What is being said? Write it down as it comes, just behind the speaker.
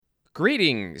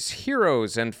Greetings,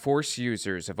 heroes and Force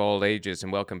users of all ages,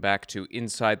 and welcome back to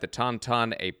Inside the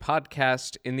Tauntaun, a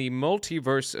podcast in the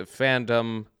multiverse of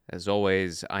fandom. As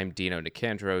always, I'm Dino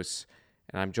Nicandros,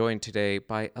 and I'm joined today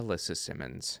by Alyssa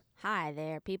Simmons. Hi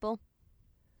there, people.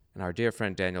 And our dear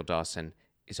friend Daniel Dawson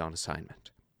is on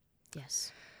assignment.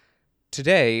 Yes.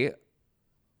 Today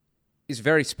is a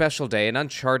very special day in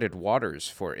uncharted waters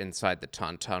for Inside the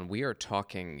Tauntaun. We are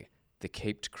talking the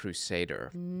Caped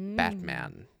Crusader,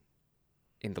 Batman.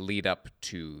 In the lead up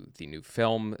to the new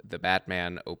film, The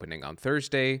Batman, opening on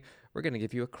Thursday, we're going to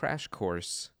give you a crash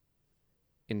course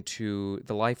into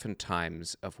the life and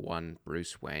times of one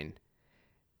Bruce Wayne.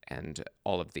 And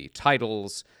all of the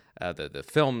titles, the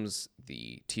films,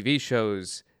 the TV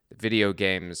shows, the video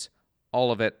games,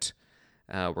 all of it.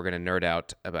 We're going to nerd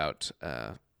out about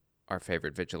our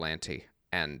favorite vigilante.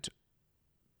 And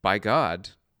by God,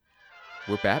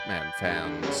 we're Batman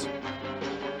fans.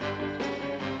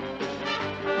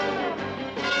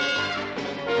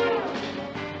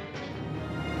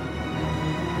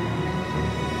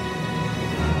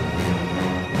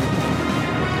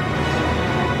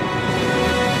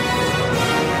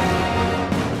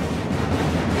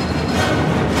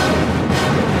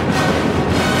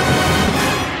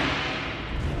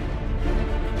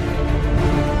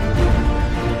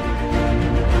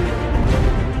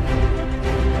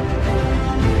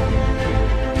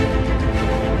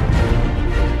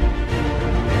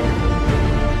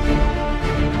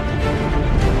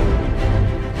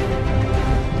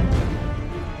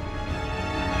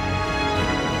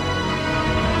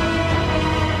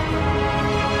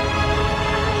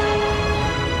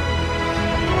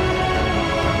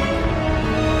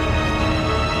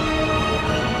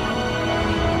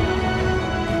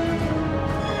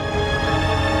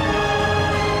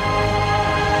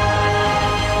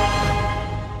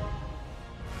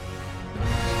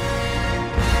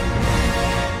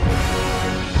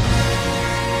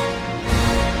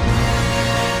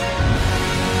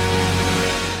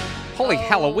 Holy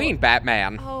Halloween,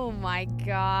 Batman! Oh my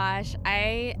gosh.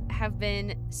 I have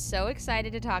been so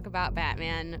excited to talk about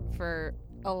Batman for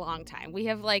a long time. We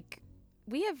have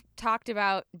talked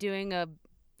about doing a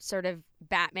sort of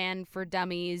Batman for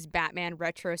Dummies, Batman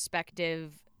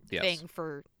retrospective thing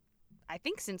for, I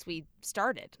think, since we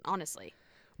started, honestly.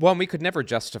 Well, and we could never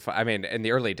justify, I mean, in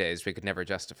the early days, we could never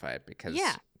justify it because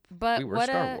but we were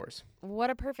Star Wars. What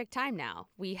a perfect time now.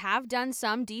 We have done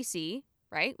some DC,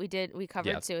 right? We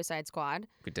covered Suicide Squad.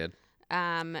 We did.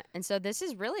 And so this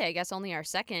is really, I guess, only our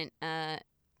second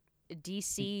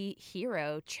DC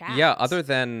hero chat. Yeah, other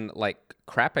than,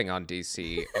 crapping on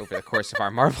DC over the course of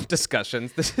our Marvel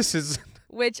discussions, this is...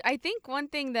 Which I think one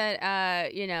thing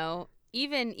that,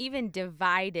 even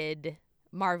divided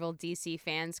Marvel DC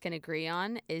fans can agree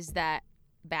on is that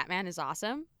Batman is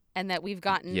awesome and that we've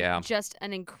gotten just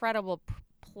an incredible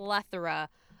plethora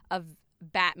of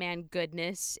Batman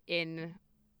goodness in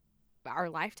our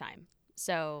lifetime.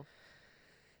 So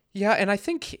yeah, and I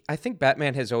think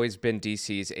Batman has always been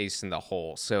DC's ace in the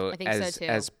hole. So I think so too.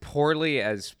 As poorly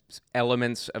as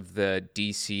elements of the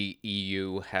DC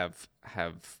EU have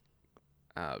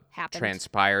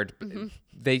transpired,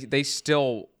 they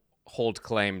still hold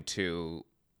claim to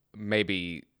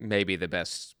maybe the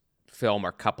best film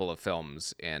or couple of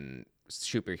films in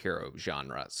superhero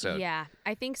genre. So yeah,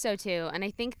 I think so too. And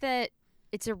I think that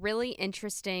it's a really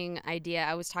interesting idea.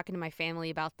 I was talking to my family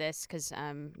about this because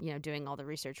doing all the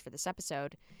research for this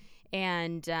episode,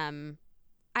 and I've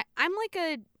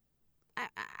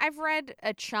read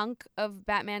a chunk of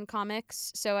Batman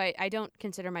comics, so I don't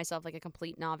consider myself like a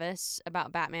complete novice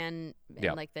about Batman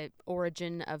and like the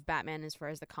origin of Batman as far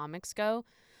as the comics go.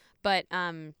 But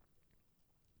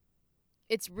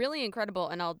it's really incredible,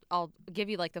 and I'll give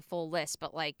you like the full list.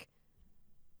 But like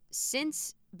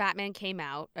since Batman came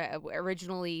out,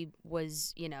 originally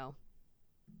was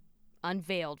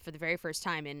unveiled for the very first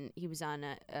time, and he was on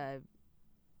a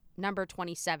number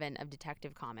 27 of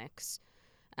Detective Comics.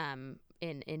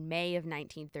 In May of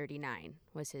 1939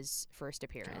 was his first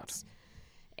appearance.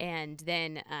 God. And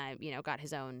then got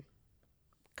his own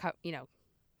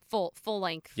full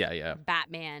length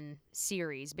Batman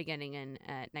series beginning in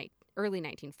early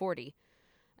 1940.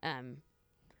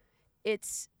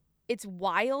 It's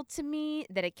wild to me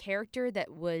that a character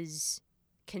that was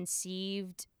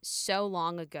conceived so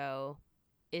long ago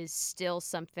is still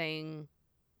something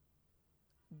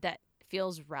that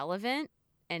feels relevant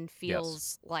and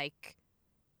feels like,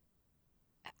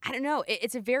 I don't know,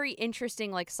 it's a very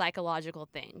interesting like psychological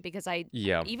thing because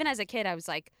even as a kid I was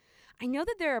like, I know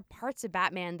that there are parts of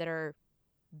Batman that are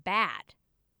bad.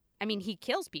 I mean, he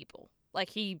kills people.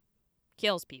 Like, he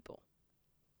kills people.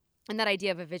 And that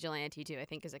idea of a vigilante too, I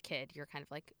think as a kid, you're kind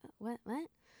of like, what?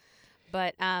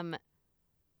 But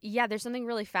yeah, there's something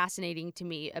really fascinating to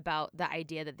me about the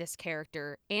idea that this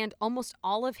character and almost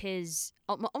all of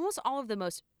the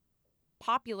most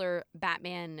popular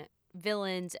Batman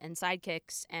villains and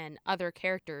sidekicks and other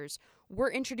characters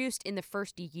were introduced in the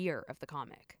first year of the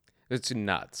comic. It's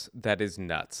nuts. That is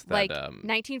nuts. That Like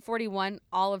 1941,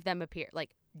 all of them appear.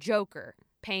 Like Joker,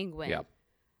 Penguin, yeah.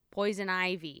 Poison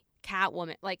Ivy,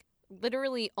 Catwoman. Like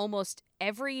literally almost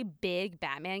every big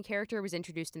Batman character was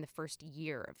introduced in the first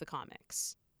year of the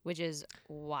comics, which is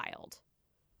wild.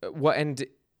 Well, and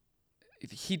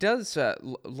he does,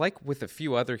 like with a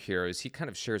few other heroes, he kind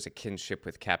of shares a kinship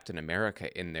with Captain America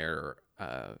in their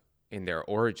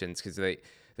origins, because the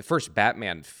first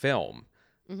Batman film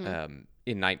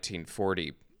in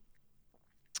 1940,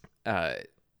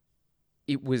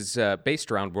 it was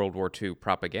based around World War II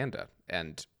propaganda,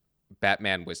 and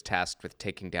Batman was tasked with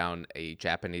taking down a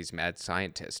Japanese mad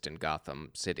scientist in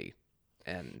Gotham City.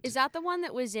 And is that the one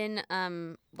that was in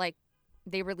like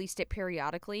they released it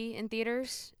periodically in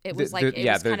theaters? It was kind of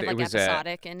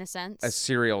episodic in a sense. A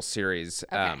serial series.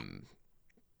 Okay.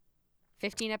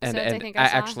 15 episodes, and I think I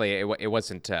saw. Actually, it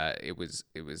wasn't. It was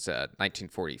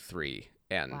 1943,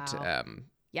 and Wow.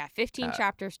 15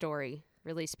 chapter story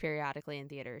released periodically in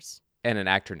theaters. And an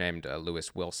actor named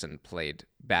Lewis Wilson played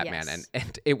Batman, Yes.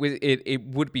 and it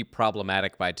would be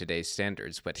problematic by today's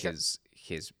standards, but Sure.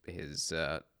 his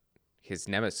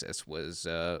nemesis was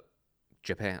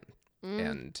Japan,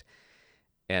 Mm.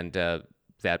 and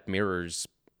that mirrors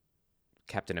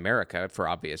Captain America for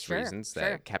obvious Sure, reasons. That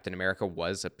sure. Captain America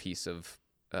was a piece of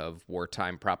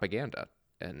wartime propaganda,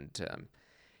 and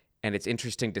it's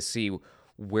interesting to see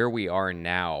where we are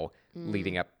now,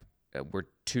 leading up. We're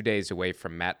 2 days away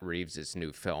from Matt Reeves'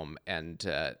 new film, and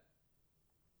the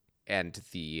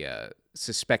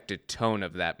suspected tone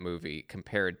of that movie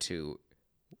compared to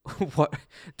what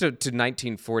to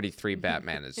 1943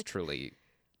 Batman is truly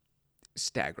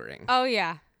staggering. Oh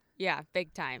yeah,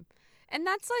 big time. And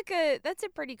that's a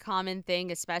pretty common thing,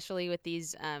 especially with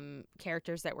these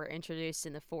characters that were introduced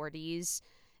in the 40s.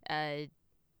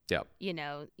 Yep. You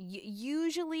know,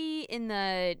 usually in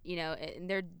the in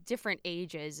their different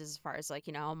ages, as far as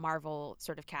like how Marvel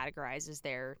sort of categorizes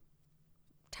their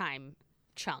time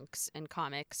chunks in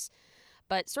comics.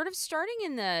 But sort of starting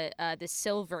in the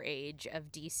Silver Age of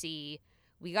DC,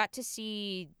 we got to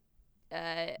see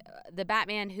the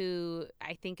Batman who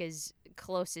I think is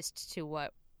closest to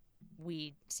what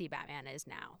we see Batman as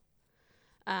now.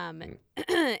 And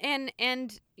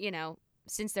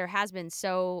since there has been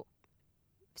so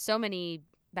many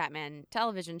Batman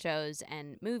television shows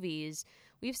and movies,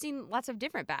 we've seen lots of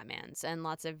different Batmans and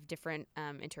lots of different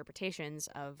interpretations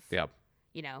of the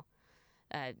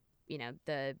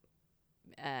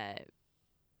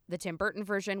Tim Burton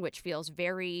version, which feels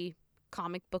very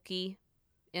comic booky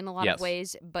in a lot of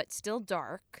ways, but still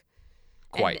dark.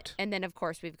 Quite. And then of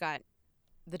course we've got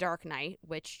The Dark Knight,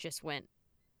 which just went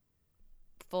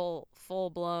full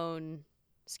blown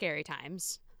scary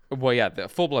times. Well, yeah, the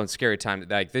full-blown scary time,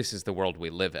 like, this is the world we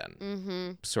live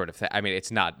in, sort of thing. I mean, it's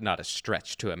not a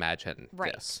stretch to imagine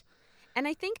right. this. And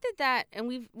I think that and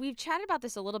we've chatted about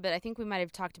this a little bit. I think we might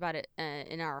have talked about it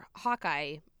in our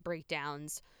Hawkeye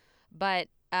breakdowns. But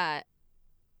I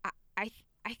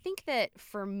think that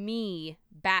for me,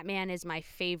 Batman is my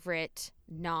favorite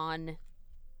non-super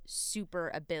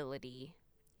ability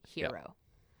hero.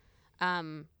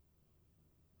 Yep.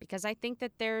 Because I think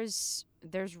that there's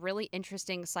really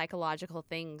interesting psychological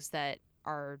things that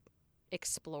are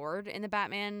explored in the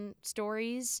Batman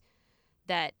stories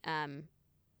that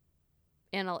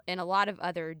in a lot of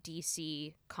other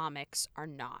DC comics are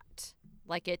not.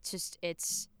 Like it's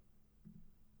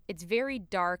very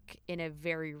dark in a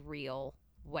very real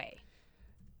way.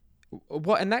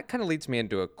 Well, and that kind of leads me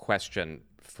into a question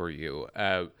for you.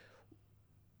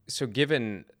 So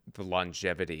given the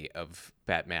longevity of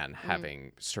Batman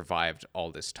having survived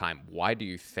all this time, why do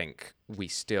you think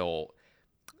we've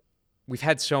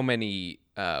had so many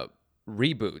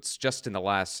reboots just in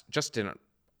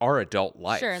our adult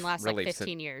life? Sure, in the last really,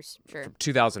 15 years. Sure. From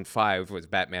 2005 was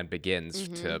Batman Begins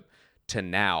to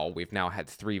now. We've now had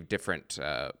 3 different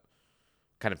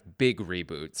kind of big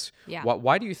reboots. Yeah.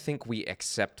 Why do you think we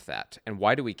accept that? And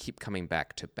why do we keep coming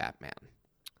back to Batman?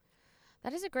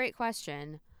 That is a great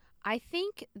question. I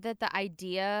think that the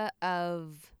idea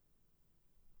of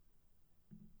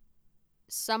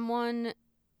someone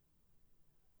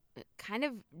kind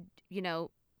of,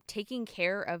 taking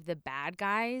care of the bad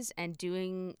guys and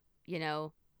doing,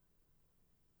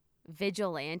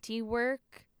 vigilante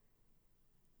work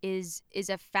is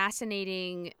a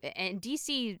fascinating, and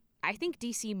DC I think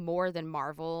DC more than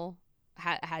Marvel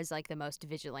has like the most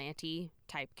vigilante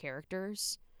type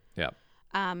characters. Yeah.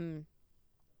 I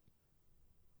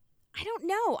don't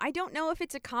know. I don't know if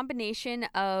it's a combination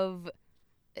of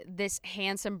this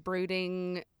handsome,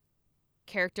 brooding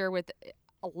character with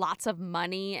lots of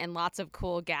money and lots of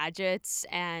cool gadgets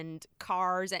and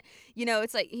cars, and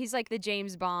it's like he's like the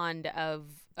James Bond of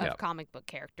comic book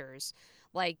characters.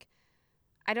 Like,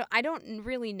 I don't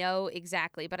really know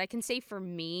exactly, but I can say for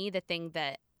me the things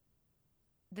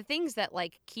that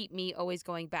like keep me always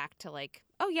going back to like,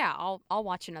 oh yeah, I'll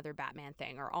watch another Batman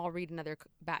thing, or I'll read another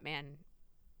Batman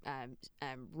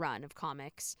run of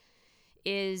comics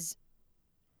is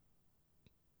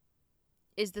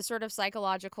the sort of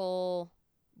psychological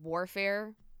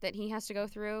warfare that he has to go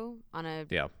through on a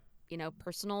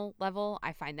personal level.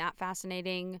 I find that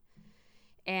fascinating.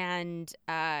 And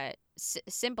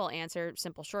simple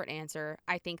short answer,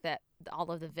 I think that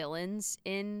all of the villains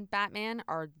in Batman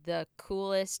are the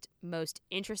coolest, most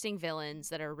interesting villains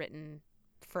that are written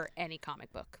for any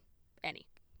comic book. Any.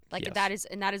 Like, yes.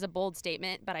 that is a bold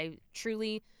statement, but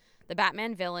the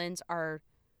Batman villains are,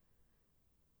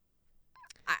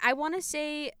 I want to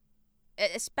say,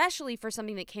 especially for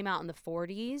something that came out in the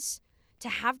 40s, to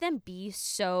have them be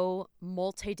so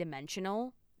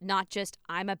multidimensional, not just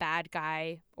I'm a bad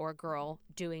guy or girl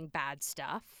doing bad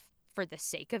stuff for the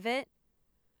sake of it.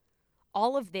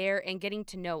 All of and getting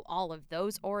to know all of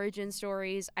those origin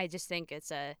stories, I just think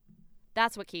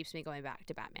that's what keeps me going back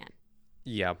to Batman.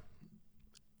 Yeah.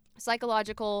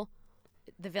 Psychological,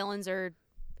 the villains are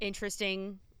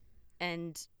interesting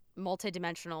and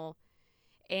multidimensional,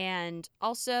 and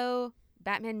also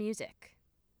Batman music.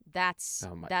 That's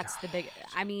the big.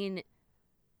 I mean,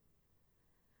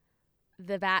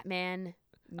 the Batman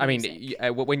music. I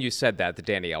mean, when you said that, the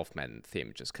Danny Elfman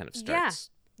theme just kind of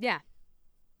starts. Yeah.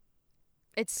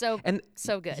 It's so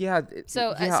good. Yeah.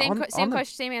 So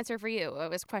same answer for you. It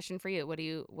was a question for you.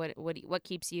 What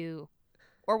keeps you,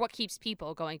 or what keeps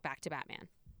people going back to Batman?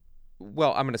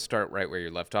 Well, I'm going to start right where you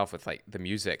left off with like the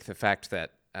music. The fact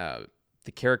that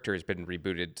the character has been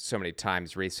rebooted so many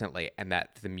times recently, and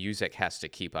that the music has to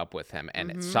keep up with him,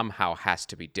 and it somehow has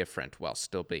to be different while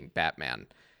still being Batman.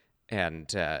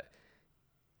 And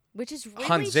which is really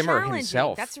Hans Zimmer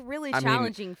himself. That's a really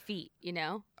challenging feat,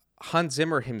 Hans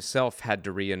Zimmer himself had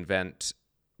to reinvent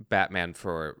Batman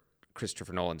for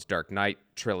Christopher Nolan's Dark Knight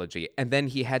trilogy, and then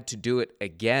he had to do it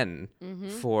again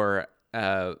for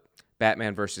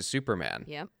Batman versus Superman.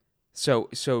 Yep. So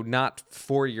not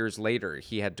 4 years later,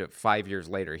 5 years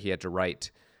later, he had to write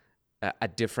a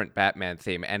different Batman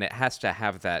theme, and it has to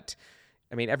have that.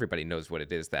 I mean, everybody knows what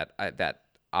it is, that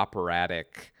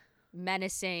operatic,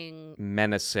 menacing,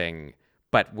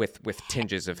 but with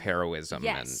tinges of heroism.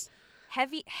 Yes.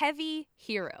 Heavy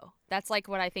hero. That's like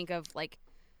what I think of, like.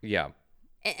 Yeah.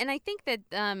 And I think that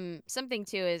something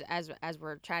too is, as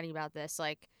we're chatting about this,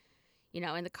 like,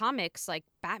 in the comics, like,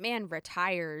 Batman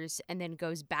retires and then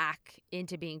goes back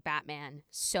into being Batman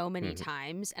so many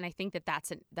times, and I think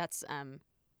that's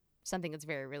something that's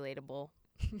very relatable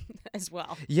as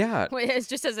well. Yeah. It's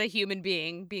just as a human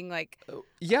being being like.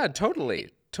 Yeah,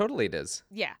 totally it is.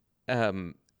 Yeah.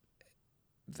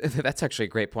 That's actually a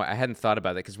great point. I hadn't thought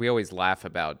about it, because we always laugh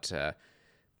about,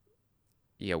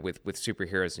 with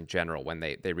superheroes in general, when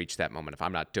they reach that moment of,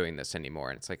 I'm not doing this anymore,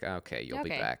 and it's like, okay, you'll be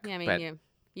back. Yeah, I mean,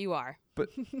 you are. But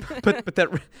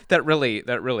that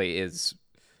really is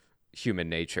human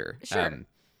nature. Sure.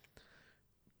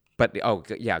 But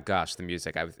gosh, the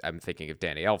music. I'm thinking of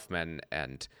Danny Elfman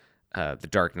and The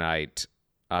Dark Knight,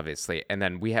 obviously, and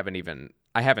then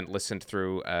I haven't listened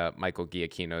through Michael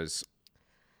Giacchino's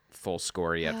full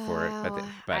score yet for it.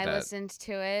 But I listened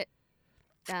to it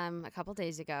a couple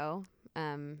days ago.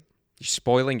 You're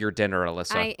spoiling your dinner,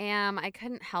 Alyssa. I am. I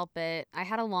couldn't help it. I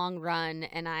had a long run,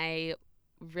 and I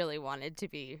really wanted to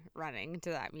be running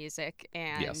to that music.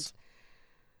 And yes.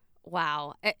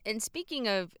 Wow. And speaking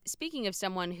of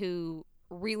someone who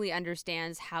really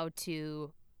understands how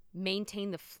to maintain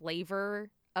the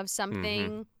flavor of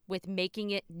something with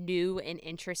making it new and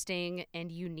interesting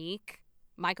and unique,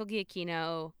 Michael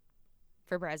Giacchino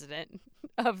for president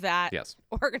of that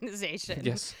organization.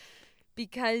 Yes.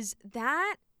 Because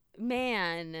that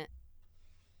man,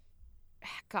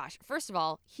 gosh, first of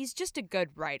all, he's just a good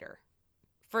writer.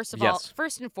 First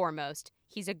and foremost,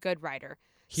 he's a good writer.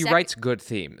 He writes good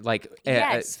themes, like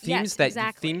themes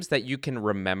that you can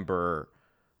remember.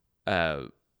 I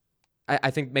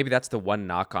think maybe that's the one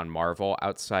knock on Marvel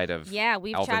outside of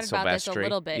we've Alvin chatted about this a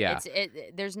little bit. Yeah.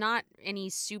 There's not any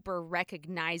super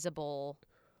recognizable.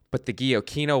 But the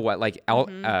Giacchino,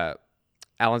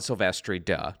 Alan Silvestri,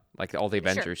 duh. Like all the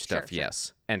Avengers Sure, stuff, sure.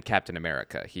 yes. And Captain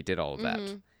America, he did all of that.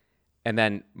 Mhm. And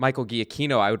then Michael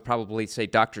Giacchino, I would probably say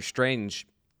Doctor Strange.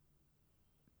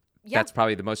 Yeah. That's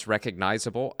probably the most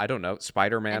recognizable. I don't know.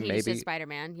 Spider-Man, And he just said maybe.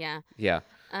 Spider-Man, yeah. Yeah.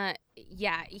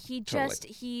 Yeah, he Totally. just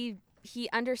he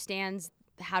understands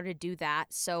how to do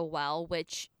that so well,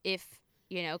 which if,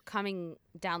 coming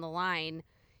down the line,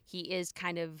 he is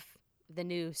kind of the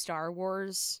new Star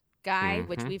Wars guy,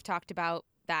 which Mhm. we've talked about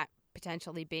that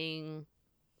potentially being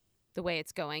the way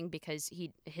it's going because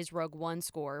his Rogue One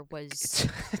score was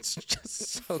It's just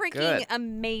so freaking good.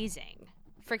 amazing.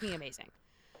 Freaking amazing.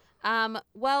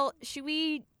 Well, should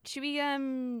we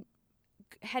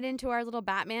head into our little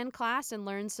Batman class and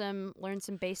learn some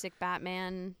basic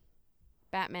Batman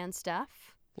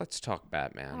stuff? Let's talk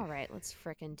Batman. All right, let's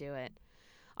frickin' do it.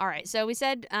 All right, so we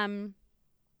said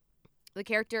the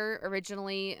character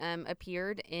originally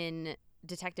appeared in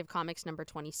Detective Comics number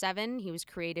 27. He was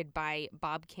created by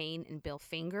Bob Kane and Bill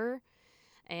Finger,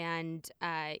 and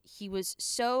he was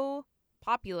so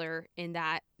popular in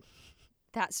that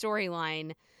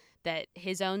storyline that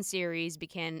his own series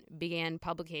began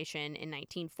publication in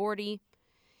 1940,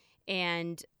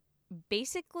 and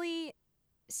basically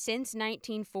since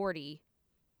 1940,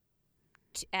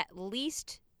 at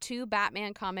least 2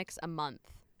 Batman comics a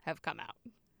month have come out.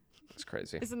 That's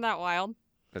crazy. Isn't that wild?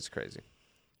 That's crazy.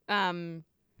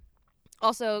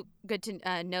 Also, good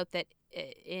to note that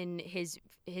in his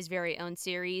very own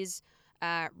series,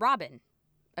 Robin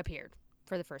appeared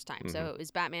for the first time. So it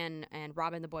was Batman and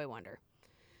Robin the Boy Wonder.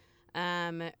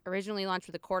 Originally launched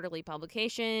with a quarterly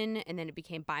publication, and then it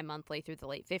became bi-monthly through the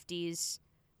late 50s,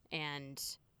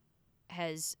 and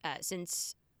has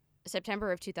since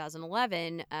September of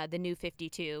 2011, the New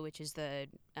 52, which is the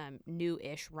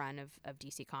new-ish run of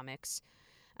DC Comics,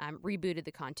 rebooted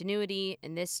the continuity.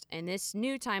 In this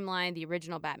new timeline, the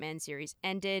original Batman series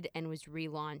ended and was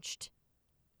relaunched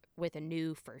with a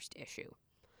new first issue.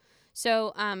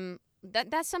 So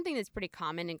that's something that's pretty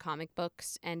common in comic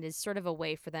books and is sort of a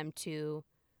way for them to,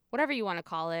 whatever you want to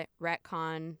call it,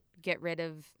 retcon, get rid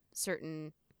of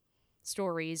certain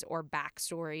stories or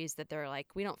backstories that they're like,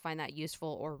 we don't find that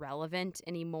useful or relevant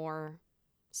anymore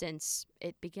since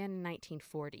it began in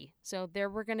 1940. So there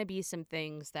were going to be some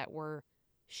things that were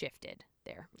shifted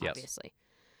there, obviously.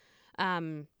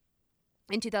 In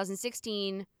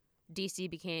 2016, DC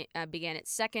began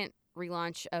its second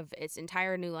relaunch of its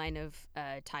entire new line of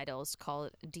titles called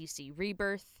DC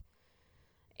Rebirth,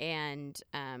 and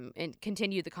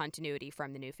continued the continuity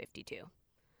from the New 52.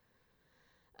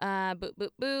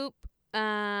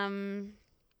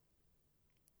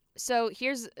 So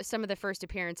here's some of the first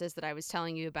appearances that I was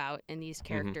telling you about in these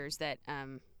characters that,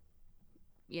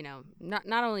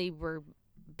 not only were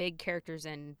big characters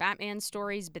in Batman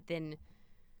stories, but then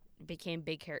became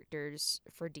big characters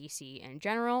for DC in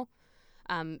general.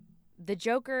 The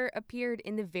Joker appeared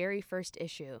in the very first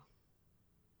issue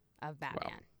of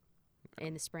Batman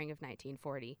in the spring of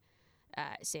 1940.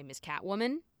 Same as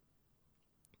Catwoman.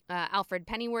 Alfred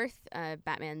Pennyworth,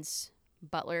 Batman's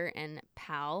butler and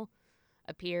pal,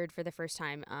 appeared for the first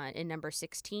time in number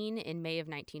 16 in May of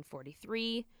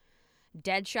 1943.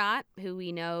 Deadshot, who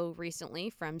we know recently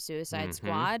from Suicide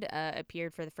Squad,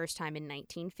 appeared for the first time in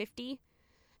 1950.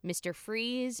 Mr.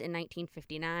 Freeze in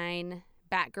 1959.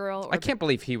 Batgirl. I can't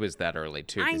believe he was that early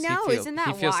too. I know, isn't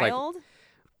that wild? Like,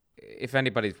 if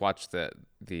anybody's watched the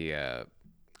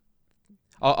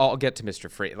I'll get to Mr.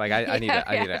 Freeze. Like I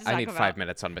need 5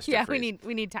 minutes on Mr. Yeah, Freeze.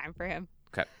 we need time for him.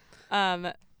 Okay.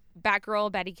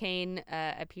 Batgirl, Betty Kane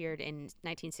appeared in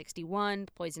 1961.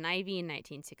 Poison Ivy in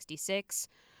 1966.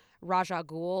 Ra's al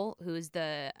Ghul, who is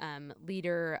the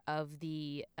leader of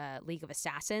the League of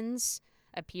Assassins,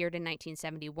 appeared in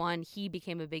 1971. He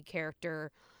became a big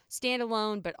character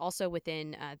standalone, but also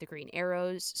within the Green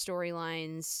Arrow's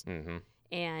storylines.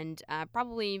 And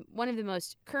probably one of the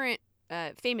most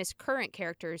famous current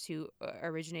characters who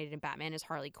originated in Batman is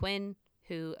Harley Quinn,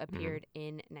 who appeared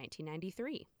in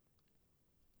 1993.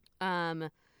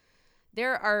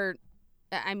 There are,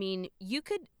 you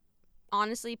could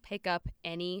honestly pick up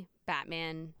any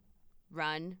Batman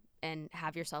run and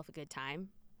have yourself a good time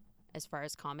as far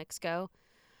as comics go.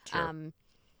 Sure.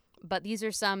 But these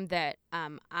are some that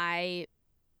I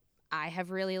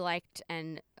have really liked,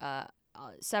 and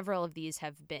several of these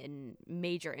have been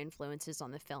major influences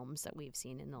on the films that we've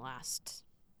seen in the last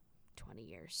 20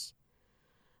 years.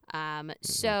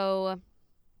 So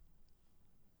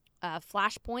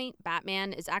Flashpoint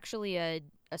Batman is actually a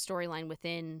storyline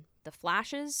within the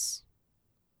Flash's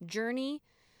journey,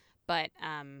 but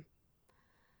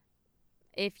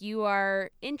if you are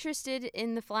interested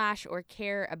in the Flash or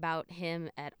care about him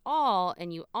at all,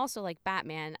 and you also like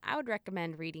Batman, I would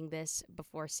recommend reading this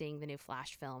before seeing the new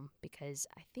Flash film, because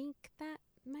I think that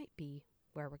might be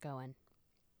where we're going.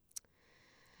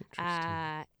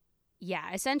 Interesting.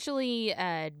 Yeah, essentially,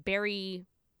 Barry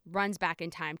runs back in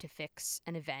time to fix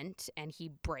an event, and he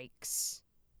breaks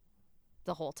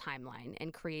the whole timeline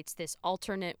and creates this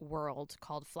alternate world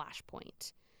called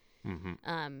Flashpoint,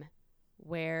 Mm-hmm.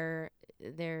 where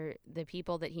the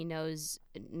people that he knows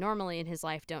normally in his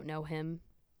life don't know him,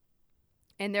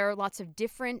 and there are lots of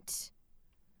different.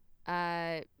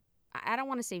 I don't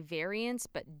want to say variants,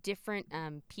 but different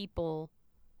people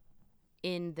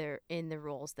in the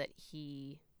roles that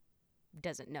he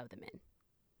doesn't know them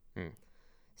in. Mm.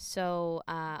 So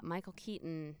Michael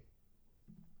Keaton,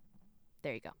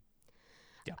 there you go.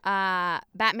 Yeah.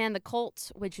 Batman the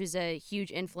Cult, which is a huge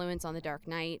influence on The Dark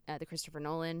Knight, the Christopher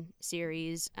Nolan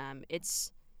series.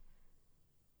 It's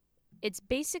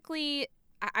basically,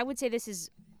 I would say this is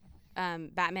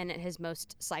Batman at his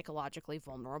most psychologically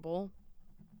vulnerable.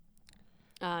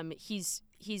 He's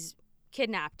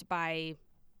kidnapped by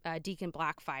Deacon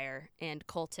Blackfire and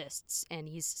cultists, and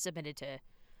he's submitted to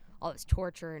all this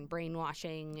torture and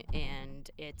brainwashing,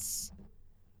 and it's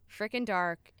freaking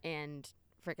dark and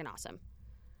freaking awesome.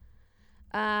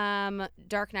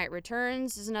 Dark Knight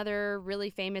Returns is another really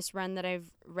famous run that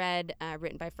I've read,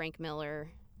 written by Frank Miller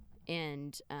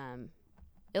and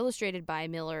illustrated by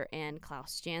Miller and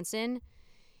Klaus Janson.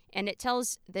 And it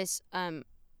tells this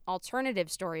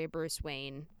alternative story of Bruce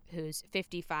Wayne, who's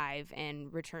 55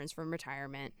 and returns from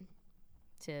retirement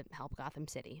to help Gotham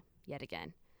City yet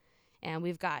again. And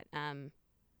we've got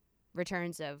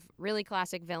returns of really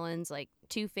classic villains like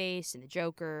Two-Face and the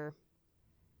Joker.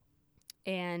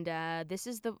 And this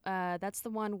is that's the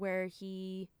one where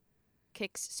he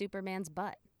kicks Superman's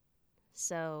butt.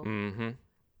 So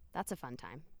that's a fun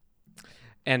time.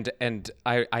 And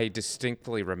I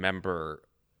distinctly remember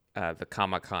the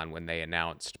Comic-Con when they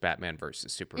announced Batman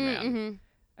versus Superman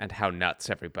and how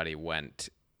nuts everybody went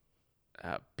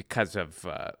because of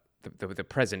the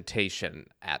presentation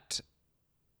at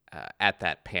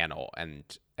that panel,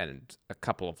 and a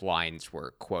couple of lines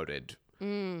were quoted.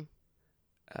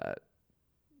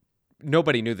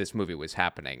 Nobody knew this movie was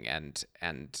happening, and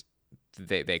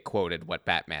they quoted what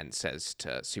Batman says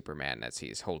to Superman as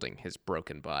he's holding his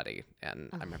broken body, and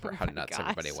I remember how nuts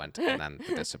everybody went, and then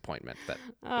the disappointment that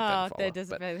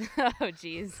oh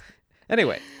geez.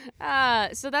 Anyway,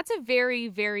 so that's a very,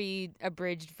 very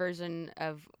abridged version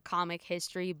of comic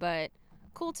history, but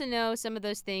cool to know some of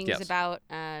those things about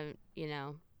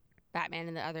Batman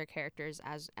and the other characters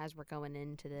as we're going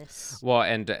into this. Well,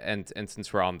 and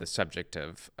since we're on the subject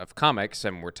of comics,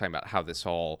 and we're talking about how this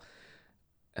all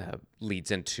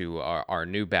leads into our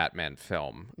new Batman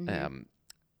film,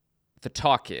 the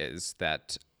talk is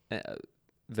that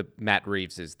the Matt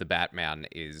Reeves' The Batman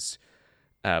is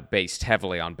based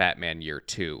heavily on Batman Year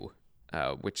 2,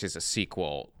 which is a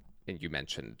sequel, and you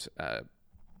mentioned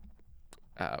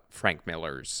Frank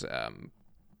Miller's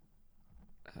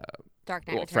Dark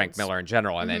Knight Returns. Frank Miller in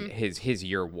general, and then his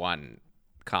Year 1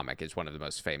 comic is one of the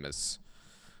most famous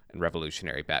and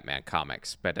revolutionary Batman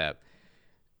comics. But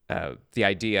the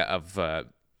idea of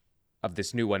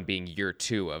this new one being Year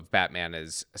 2 of Batman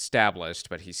is established,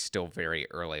 but he's still very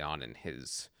early on in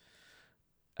his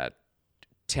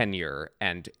tenure,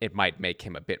 and it might make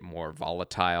him a bit more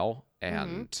volatile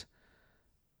and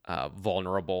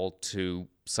vulnerable to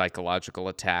psychological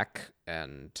attack,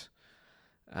 and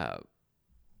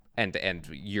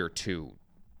Year 2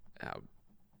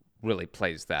 really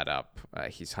plays that up.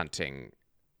 He's hunting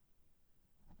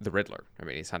the Riddler. I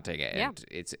mean, he's hunting it, and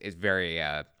it's very.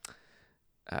 I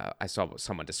saw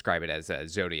someone describe it as a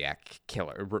Zodiac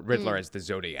killer. Riddler as the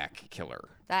Zodiac killer.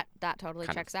 That totally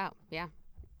checks out. Yeah.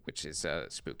 Which is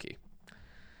spooky.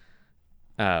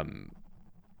 And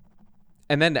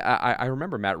then I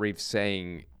remember Matt Reeves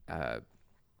saying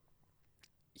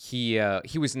he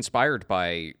was inspired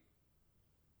by.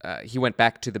 He went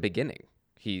back to the beginning.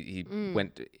 He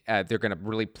went. They're going to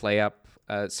really play up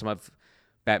some of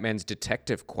Batman's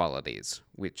detective qualities,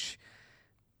 which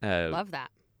love that.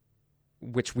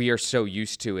 Which we are so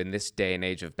used to in this day and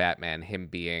age of Batman, him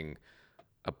being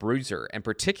a bruiser, and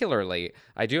particularly,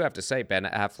 I do have to say, Ben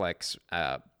Affleck's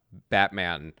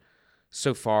Batman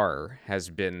so far has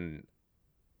been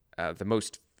the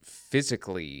most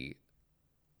physically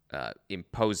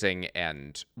imposing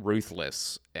and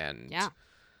ruthless, and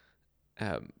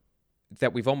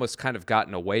that we've almost kind of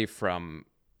gotten away from,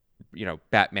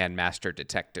 Batman Master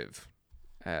Detective.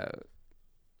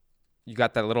 You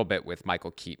got that a little bit with Michael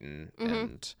Keaton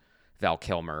and Val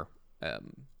Kilmer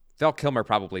Val Kilmer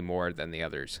probably more than the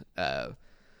others.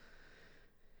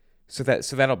 So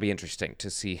that'll be interesting to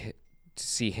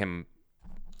see him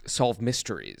solve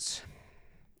mysteries.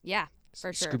 Yeah,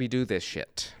 for sure. Scooby-Doo this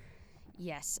shit.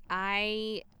 Yes,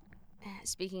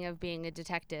 speaking of being a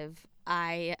detective,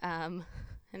 and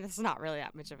it's not really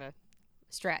that much of a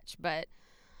stretch, but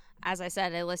as I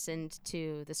said, I listened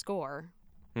to the score,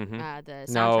 the soundtrack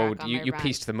No, on you my run.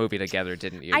 pieced the movie together,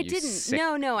 didn't you? I You didn't. sick-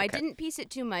 No, I Okay. didn't piece it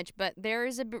too much, but there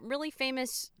is a really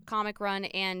famous comic run,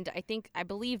 and I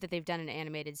believe that they've done an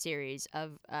animated series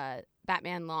of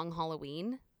Batman Long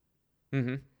Halloween.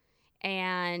 Mm-hmm.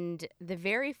 And the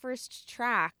very first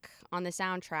track on the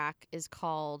soundtrack is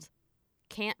called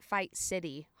Can't Fight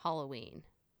City Halloween.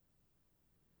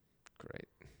 Great.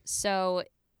 So,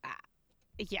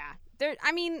 yeah, they're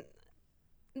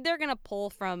going to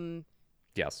pull from,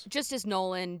 Yes. just as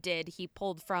Nolan did, he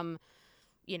pulled from,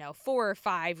 4 or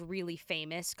 5 really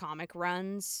famous comic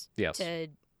runs Yes. to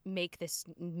make this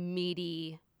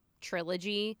meaty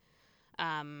trilogy.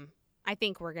 I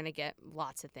think we're going to get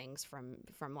lots of things from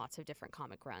lots of different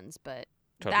comic runs, but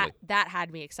Totally. that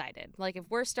had me excited. Like if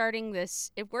we're starting this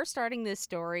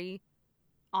story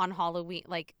on Halloween,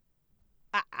 like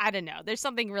I don't know, there's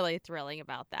something really thrilling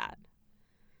about that.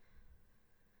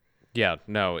 Yeah.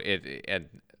 No. It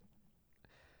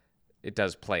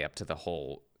does play up to the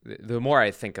whole. The more I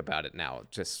think about it now,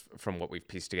 just from what we've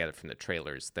pieced together from the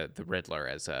trailers, the Riddler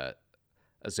as a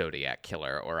Zodiac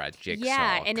killer or a Jigsaw.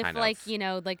 Yeah, and if kind like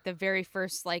of, like the very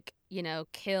first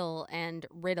kill and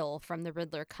riddle from the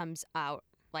Riddler comes out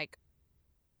like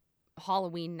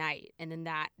Halloween night, and then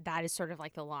that is sort of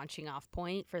like the launching off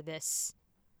point for this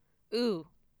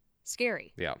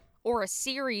scary, Yeah. or a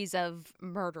series of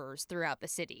murders throughout the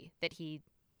city that he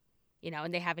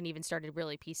and they haven't even started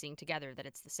really piecing together that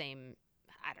it's the same.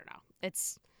 I don't know.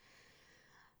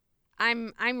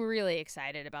 I'm really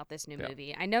excited about this new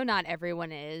movie. I know not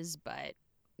everyone is, but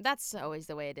that's always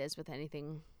the way it is with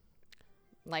anything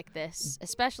like this,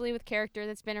 especially with character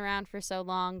that's been around for so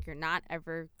long. You're not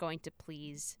ever going to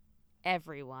please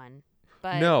everyone.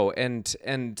 But No, and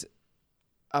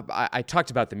I talked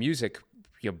about the music,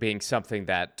 being something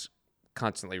that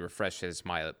constantly refreshes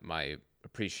my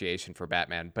appreciation for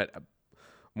Batman, but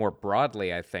more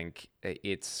broadly, I think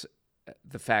it's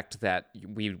the fact that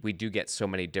we do get so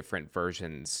many different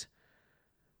versions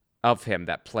of him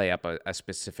that play up a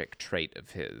specific trait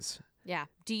of his. Yeah.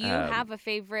 Do you have a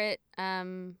favorite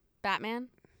Batman?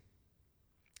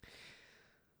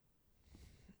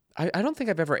 I don't think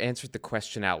I've ever answered the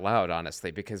question out loud, honestly,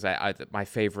 because my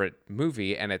favorite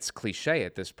movie, and it's cliche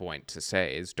at this point to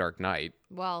say, is Dark Knight.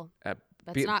 Well, that's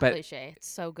but- not cliche. It's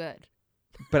so good.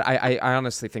 But I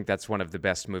honestly think that's one of the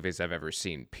best movies I've ever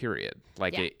seen, period.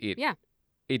 Like, Yeah.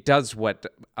 it does what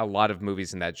a lot of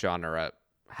movies in that genre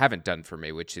haven't done for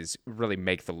me, which is really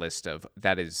make the list of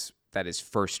that is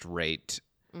first-rate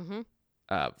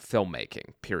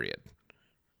filmmaking, period.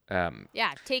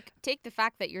 Yeah, take the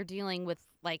fact that you're dealing with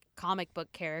like comic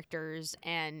book characters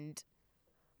and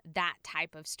that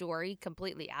type of story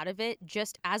completely out of it.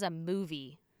 Just as a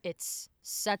movie, it's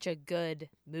such a good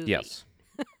movie. Yes.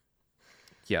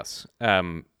 Yes.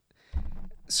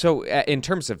 So in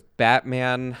terms of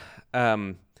Batman,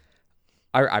 I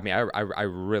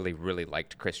really, really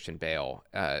liked Christian Bale,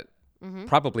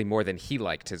 probably more than he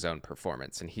liked his own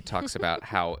performance. And he talks about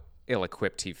how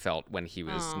ill-equipped he felt when he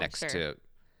was next to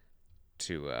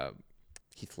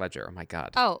Heath Ledger. Oh my God.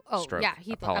 Oh, Stroke. yeah.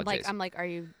 Heath. Apologies. I'm like, are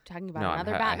you talking about No,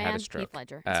 another I Batman? had a stroke. Heath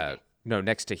Ledger. It's okay. No,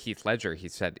 next to Heath Ledger, he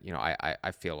said,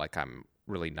 I feel like I'm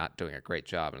really not doing a great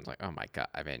job. And it's like, oh my God.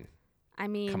 I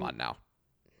mean, come on now.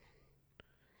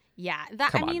 Yeah,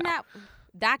 Come on now.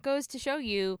 that goes to show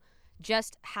you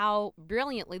just how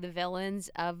brilliantly the villains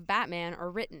of Batman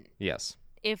are written. Yes.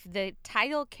 If the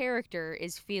title character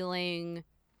is feeling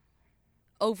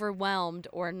overwhelmed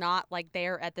or not like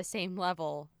they're at the same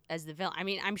level as the villain, I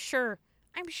mean, I'm sure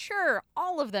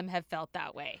all of them have felt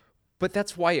that way. But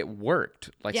that's why it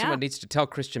worked. Like, Yeah. someone needs to tell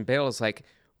Christian Bale, is like,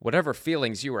 whatever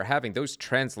feelings you were having, those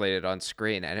translated on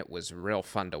screen, and it was real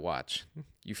fun to watch.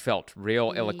 You felt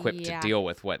real ill-equipped to Yeah. deal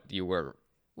with what you were.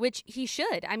 Which he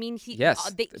should. I mean,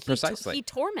 Yes, precisely. He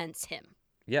torments him.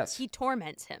 Yes. He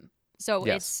torments him. So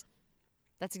Yes.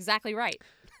 that's exactly right.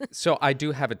 So I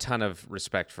do have a ton of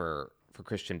respect for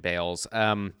Christian Bale's.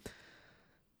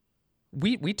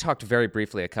 We talked very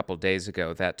briefly a couple days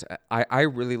ago that I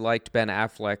really liked Ben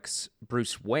Affleck's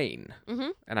Bruce Wayne,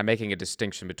 and I'm making a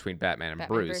distinction between Batman and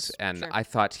Batman, Bruce, and sure. I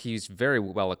thought he's very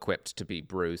well equipped to be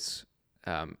Bruce,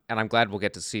 and I'm glad we'll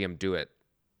get to see him do it,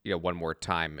 one more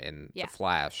time in Yeah. The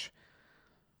Flash.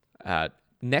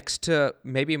 Next to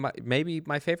maybe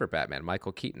my favorite Batman,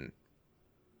 Michael Keaton.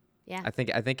 Yeah. I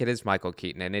think it is Michael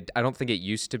Keaton, and I don't think it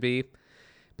used to be,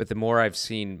 but the more I've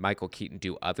seen Michael Keaton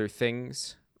do other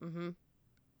things, Mm-hmm.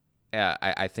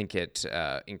 I think it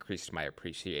increased my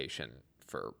appreciation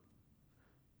for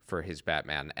his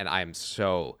Batman, and I'm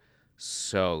so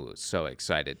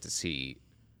excited to see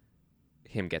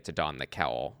him get to don the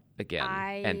cowl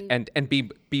again and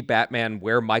be Batman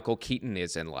where Michael Keaton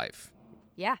is in life.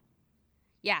 Yeah.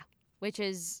 Yeah. Which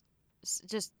is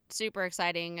just super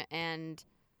exciting. And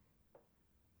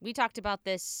we talked about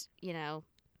this,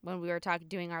 when we were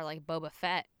doing our like Boba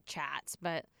Fett chats,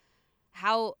 but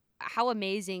how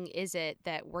amazing is it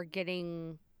that we're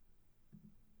getting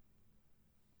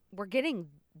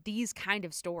these kind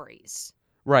of stories?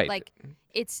 Right. Like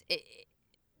the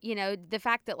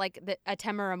fact that like a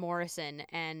Tamara Morrison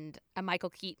and a Michael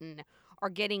Keaton are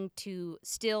getting to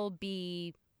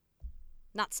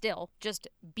just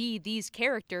be these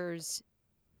characters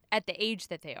at the age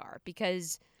that they are,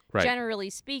 because Right. generally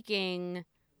speaking,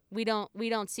 we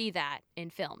don't see that in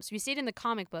films. We see it in the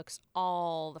comic books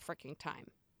all the freaking time.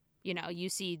 You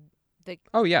see the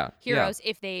heroes,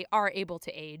 if they are able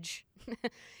to age,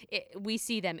 we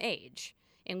see them age,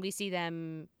 and we see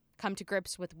them come to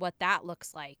grips with what that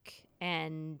looks like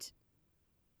and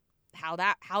how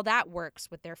that works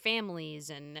with their families,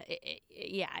 and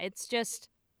it's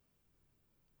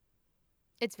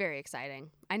very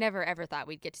exciting. I never ever thought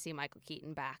we'd get to see Michael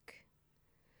Keaton back.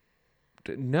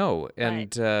 No,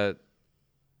 and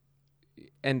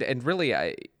really,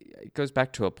 it goes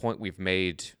back to a point we've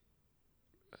made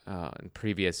in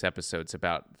previous episodes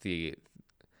about the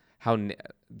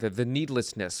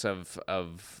needlessness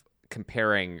of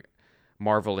comparing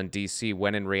Marvel and DC,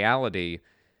 when in reality,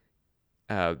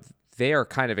 they are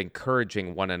kind of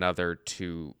encouraging one another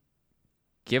to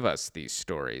give us these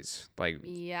stories. Like,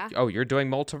 oh, you're doing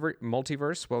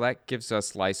multiverse? Well, that gives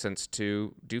us license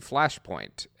to do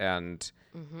Flashpoint. And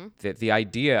the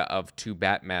idea of two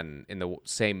Batmen in the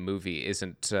same movie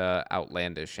isn't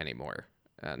outlandish anymore.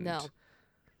 And, no.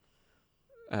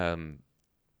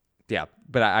 Yeah,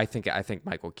 but I think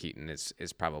Michael Keaton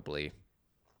is probably...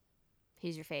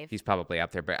 He's your fave. He's probably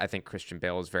out there, but I think Christian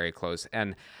Bale is very close.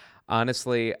 And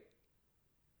honestly,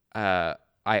 I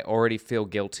already feel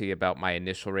guilty about my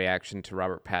initial reaction to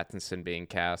Robert Pattinson being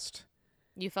cast.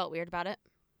 You felt weird about it?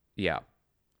 Yeah,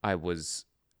 I was,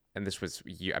 and this was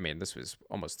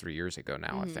almost 3 years ago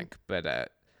now, I think. But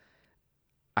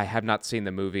I have not seen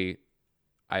the movie.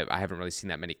 I haven't really seen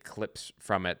that many clips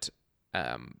from it.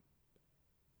 I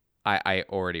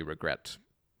already regret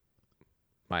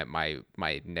my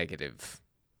negative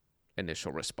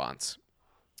initial response.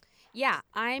 Yeah,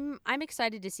 I'm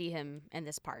excited to see him in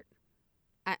this part.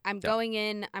 I'm going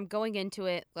into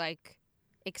it like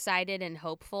excited and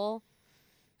hopeful.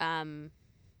 I'm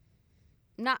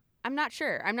not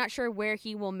sure. I'm not sure where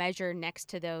he will measure next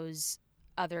to those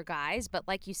other guys, but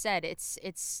like you said, it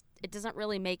doesn't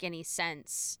really make any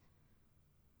sense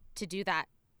to do that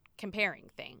comparing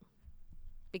thing,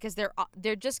 because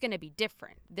they're just going to be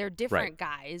different. They're different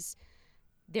guys.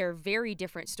 They're very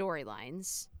different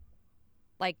storylines.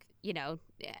 Like,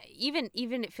 even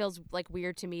it feels like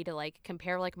weird to me to like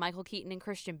compare like Michael Keaton and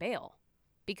Christian Bale,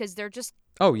 because they're just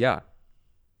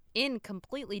in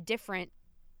completely different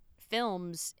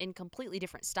films in completely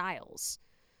different styles.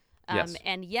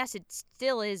 And yes, it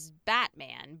still is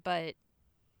Batman, but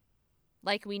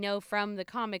like we know from the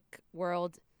comic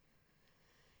world,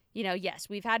 yes,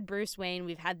 we've had Bruce Wayne,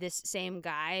 we've had this same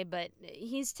guy, but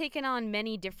he's taken on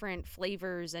many different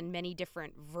flavors and many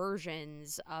different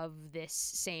versions of this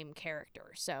same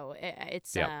character. So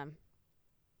it's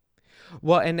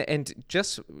well, and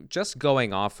just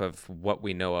going off of what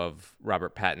we know of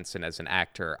Robert Pattinson as an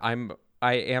actor,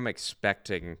 I am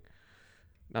expecting,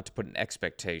 not to put an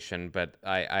expectation, but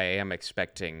I am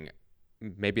expecting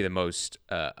maybe the most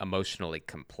emotionally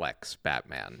complex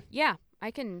Batman. Yeah. I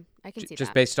can see that.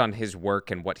 Just based on his work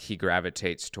and what he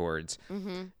gravitates towards.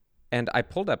 Mm-hmm. And I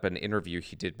pulled up an interview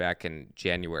he did back in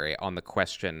January on the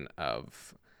question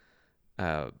of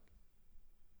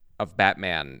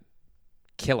Batman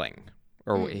killing,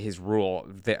 or his rule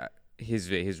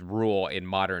his rule in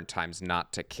modern times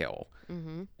not to kill,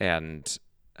 and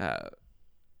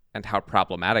how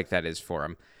problematic that is for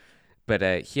him. But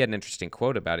he had an interesting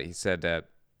quote about it. He said,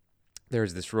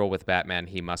 there's this rule with Batman: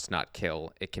 he must not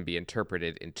kill. It can be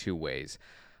interpreted in two ways.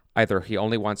 Either he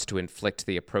only wants to inflict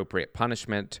the appropriate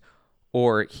punishment,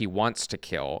 or he wants to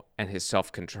kill, and his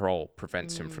self-control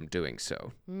prevents him from doing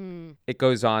so. It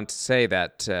goes on to say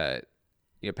that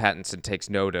Pattinson takes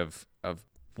note of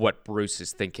what Bruce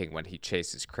is thinking when he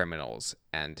chases criminals,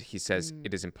 and he says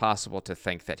it is impossible to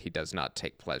think that he does not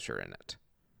take pleasure in it.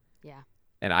 Yeah.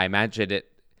 And I imagine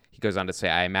he goes on to say,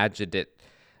 I imagined it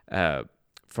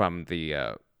from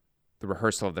the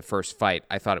rehearsal of the first fight.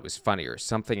 I thought it was funnier.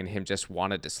 Something in him just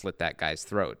wanted to slit that guy's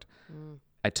throat.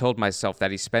 I told myself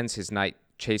that he spends his night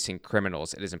chasing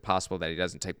criminals. It is impossible that he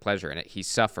doesn't take pleasure in it. He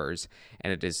suffers,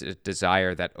 and it is a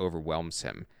desire that overwhelms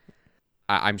him.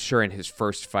 I'm sure in his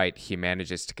first fight, he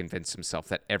manages to convince himself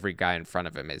that every guy in front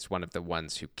of him is one of the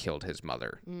ones who killed his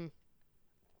mother.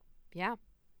 Yeah.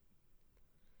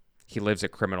 He lives a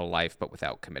criminal life, but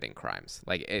without committing crimes.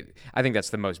 I think that's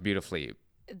the most beautifully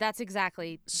That's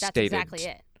exactly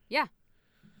it. Yeah.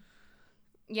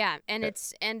 Yeah, and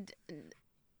and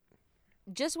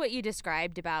just what you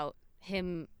described about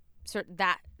him,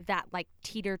 that like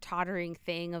teeter-tottering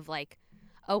thing of like,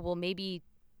 oh, well, maybe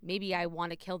I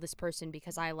want to kill this person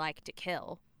because I like to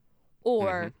kill,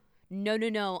 or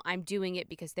no, I'm doing it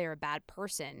because they're a bad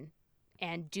person.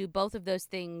 And do both of those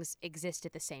things exist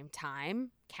at the same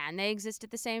time? Can they exist at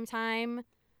the same time?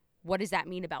 What does that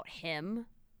mean about him?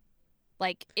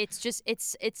 Like, it's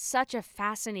such a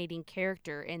fascinating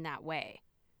character in that way.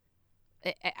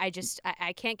 I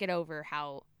can't get over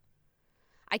how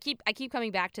I keep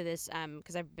coming back to this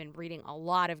because I've been reading a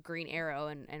lot of Green Arrow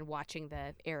and watching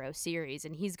the Arrow series,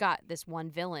 and he's got this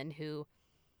one villain who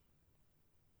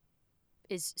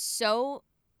is so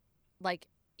like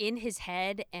in his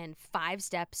head and 5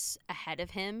 steps ahead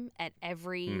of him at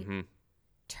every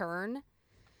turn.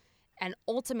 And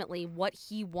ultimately what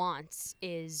he wants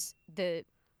is the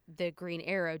Green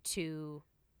Arrow to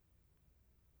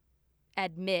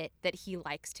admit that he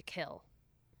likes to kill.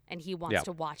 And he wants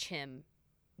to watch him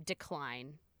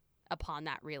decline upon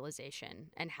that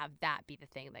realization and have that be the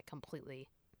thing that completely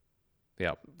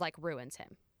like ruins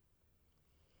him.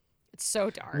 It's so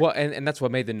dark. Well, and that's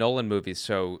what made the Nolan movies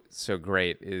so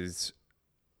great is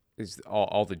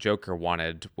all the Joker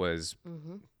wanted was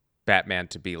Batman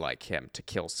to be like him, to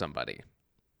kill somebody.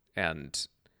 And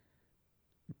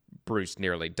Bruce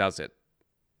nearly does it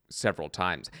several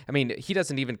times. I mean, he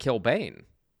doesn't even kill Bane.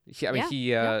 He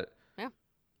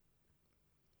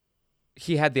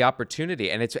had the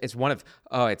opportunity, and it's one of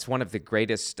the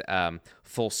greatest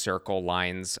full circle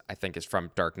lines, I think, is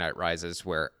from Dark Knight Rises,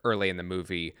 where early in the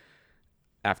movie,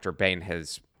 after Bane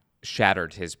has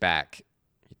shattered his back,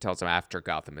 he tells him, after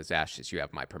Gotham is ashes, you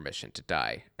have my permission to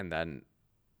die. And then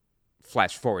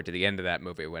flash forward to the end of that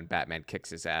movie when Batman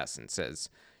kicks his ass and says,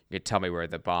 you tell me where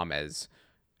the bomb is,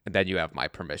 and then you have my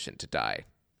permission to die.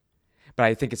 But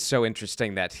I think it's so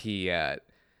interesting that he's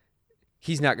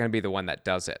not going to be the one that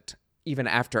does it, even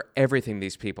after everything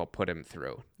these people put him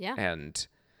through. Yeah. And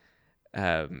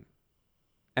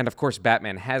of course,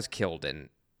 Batman has killed in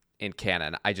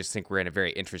canon. I just think we're in a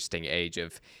very interesting age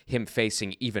of him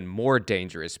facing even more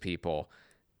dangerous people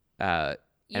and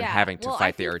having to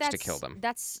fight the urge to kill them.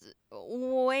 That's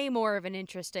way more of an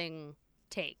interesting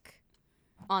take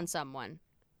on someone.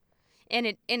 And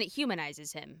it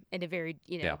humanizes him in a very,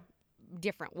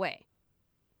 different way.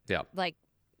 Yeah. Like,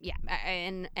 yeah,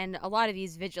 and a lot of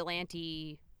these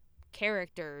vigilante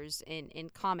characters in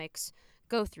comics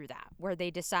go through that, where they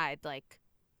decide, like,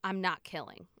 I'm not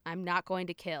killing. I'm not going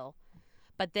to kill.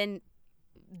 But then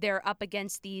they're up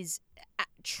against these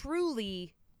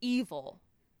truly evil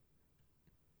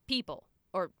people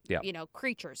or,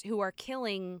 creatures who are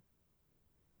killing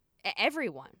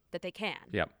everyone that they can.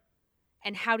 Yeah.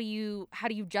 And how do you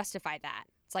justify that?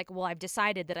 It's like, well, I've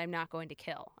decided that I'm not going to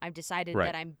kill. I've decided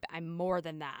that I'm more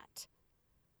than that.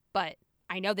 But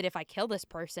I know that if I kill this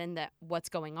person, that what's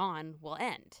going on will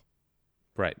end.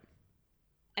 Right.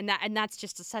 And that's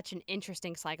just such an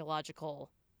interesting psychological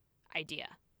idea.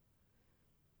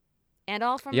 And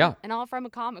all from a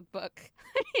comic book.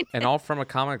 And all from a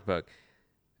comic book.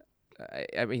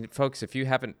 I mean, folks, if you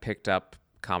haven't picked up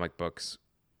comic books,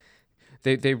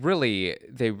 they really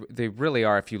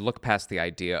are. If you look past the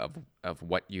idea of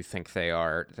what you think they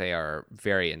are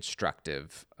very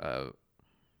instructive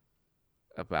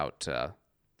about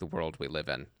the world we live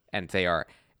in, and they are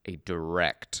a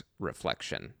direct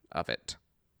reflection of it.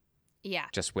 Yeah.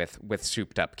 Just with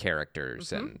souped up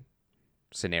characters and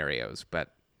scenarios,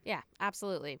 but yeah,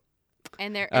 absolutely.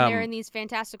 And they're in these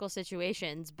fantastical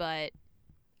situations, but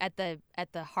at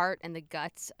the heart and the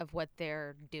guts of what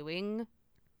they're doing,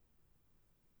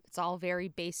 it's all very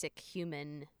basic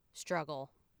human struggle.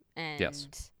 And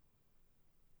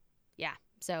yeah,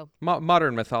 so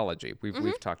modern mythology.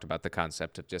 We've talked about the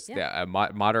concept of just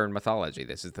modern mythology.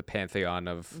 This is the pantheon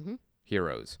of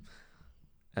heroes.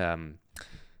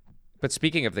 But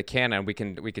speaking of the canon, we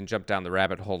can jump down the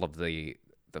rabbit hole of the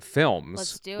films,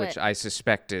 Let's do which it. I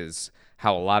suspect is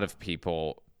how a lot of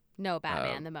people know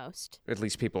Batman the most. At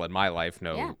least people in my life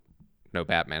know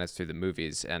Batman. It's through the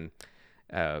movies, and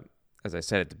as I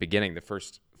said at the beginning, the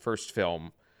first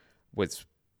film was,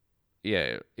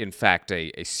 yeah, in fact,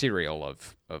 a serial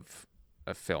of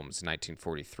films,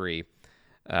 1943,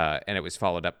 and it was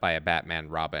followed up by a Batman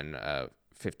Robin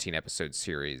 15-episode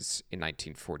series in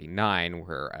 1949,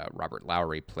 where Robert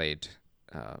Lowry played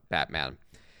Batman.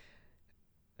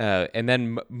 And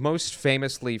then most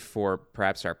famously for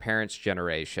perhaps our parents'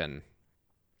 generation,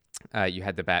 you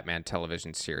had the Batman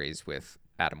television series with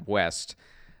Adam West,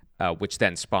 which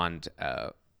then spawned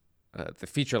the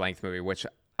feature-length movie, which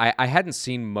I hadn't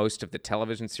seen most of the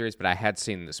television series, but I had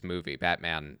seen this movie,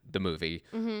 Batman the movie,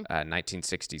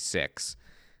 1966,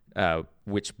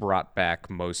 which brought back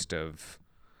most of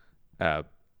the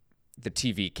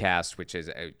TV cast, which is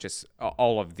just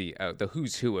all of the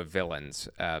who's who of villains.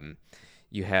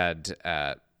 You had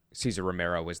Cesar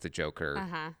Romero was the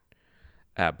Joker.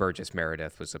 Burgess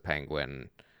Meredith was the Penguin.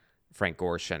 Frank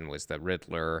Gorshin was the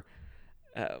Riddler.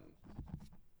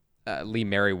 Lee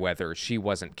Merriweather, she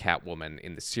wasn't Catwoman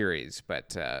in the series,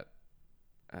 but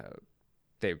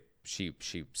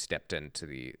she stepped into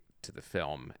the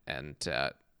film, and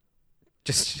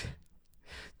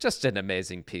just an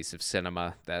amazing piece of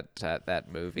cinema, that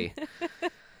movie.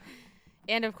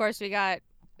 And of course we got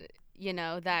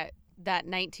that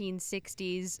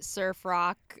 1960s surf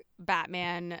rock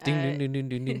Batman with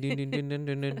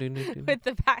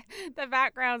the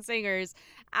background singers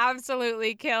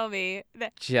absolutely kill me.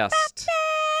 Just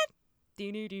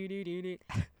Batman.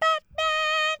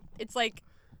 It's like,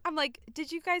 I'm like,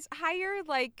 did you guys hire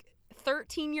like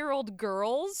 13-year-old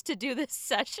girls to do this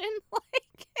session?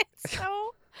 Like, it's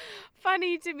so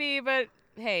funny to me, but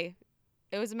hey,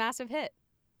 it was a massive hit.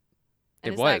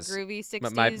 And it was that groovy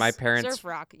 60s my parents surf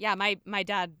rock. Yeah, my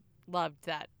dad loved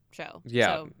that show. Yeah.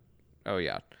 So. Oh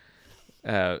yeah.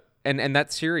 And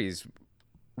that series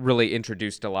really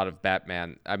introduced a lot of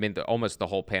Batman. I mean, almost the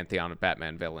whole pantheon of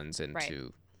Batman villains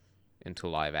into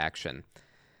live action.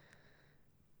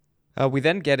 We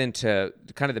then get into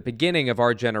kind of the beginning of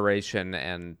our generation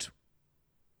and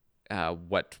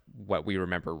what we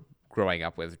remember growing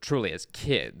up with truly as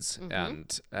kids.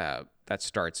 And that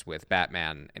starts with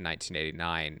Batman in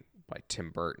 1989 by Tim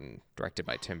Burton, directed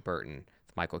by Tim Burton,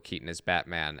 with Michael Keaton as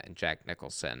Batman and Jack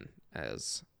Nicholson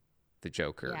as the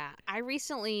Joker. Yeah, I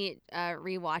recently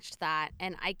rewatched that,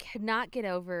 and I could not get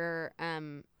over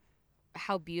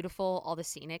how beautiful all the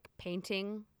scenic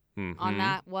painting on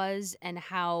that was, and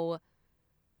how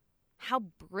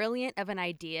brilliant of an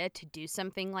idea to do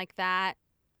something like that,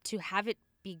 to have it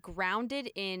be grounded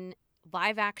in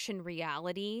live action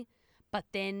reality, but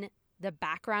then the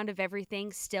background of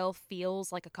everything still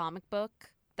feels like a comic book.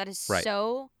 That is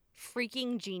so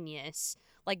freaking genius.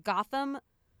 Like, Gotham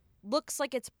looks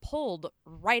like it's pulled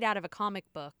right out of a comic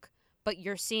book, but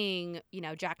you're seeing,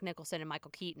 Jack Nicholson and Michael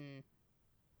Keaton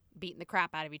beating the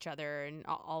crap out of each other and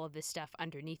all of this stuff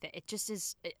underneath it. It just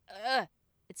is,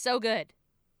 it's so good.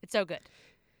 It's so good.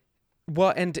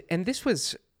 Well, and this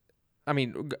was, I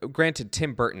mean, granted,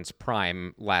 Tim Burton's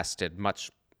prime lasted much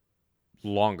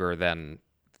longer than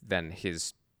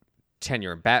his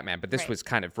tenure in Batman, but this was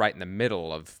kind of right in the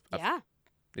middle of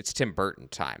it's Tim Burton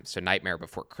time. So Nightmare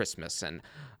Before Christmas and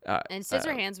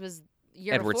Scissorhands was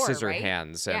year Edward before,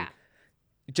 Scissorhands, right?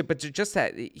 but just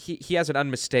that he has an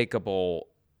unmistakable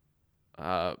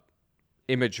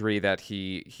imagery that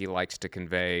he likes to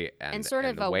convey, and sort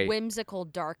of a way, whimsical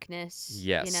darkness.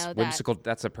 Yes, whimsical.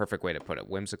 That's a perfect way to put it.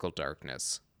 Whimsical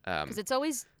darkness. Because it's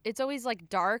always like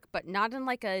dark, but not in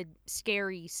like a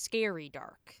scary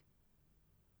dark.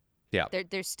 Yeah,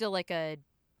 there's still like a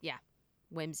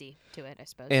whimsy to it, I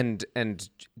suppose. And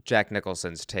Jack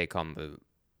Nicholson's take on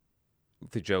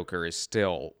the Joker is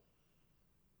still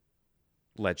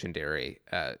legendary.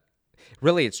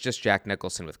 Really, it's just Jack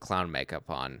Nicholson with clown makeup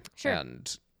on,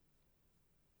 and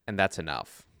that's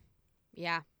enough.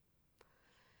 Yeah.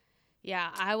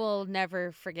 Yeah, I will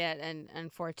never forget, and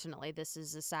unfortunately, this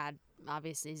is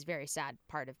obviously, it's a very sad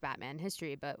part of Batman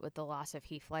history, but with the loss of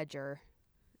Heath Ledger,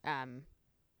 and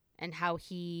how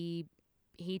he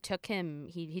took him,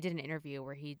 he did an interview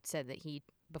where he said that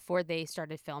before they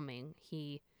started filming,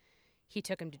 he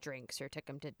took him to drinks or took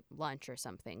him to lunch or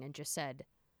something, and just said,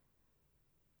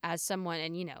 as someone,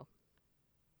 and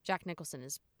Jack Nicholson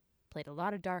has played a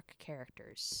lot of dark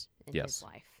characters in his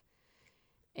life,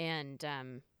 and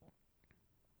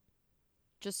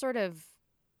just sort of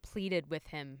pleaded with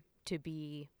him to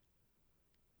be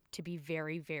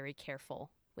very, very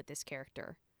careful with this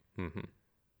character. Mm-hmm.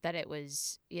 That it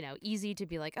was, easy to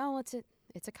be like, oh,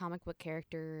 it's a comic book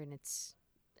character and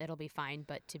it'll be fine,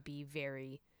 but to be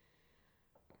very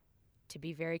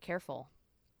careful.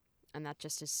 And that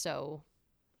just is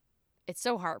it's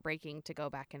so heartbreaking to go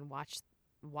back and watch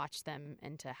watch them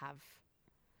and to have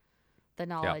the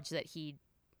knowledge that he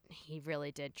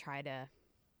really did try to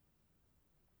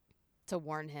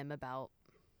warn him about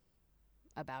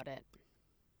it.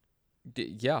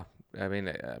 Yeah, I mean,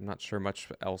 I'm not sure much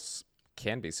else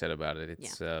can be said about it.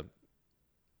 It's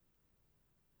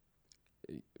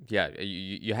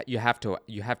you have to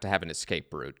have an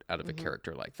escape route out of a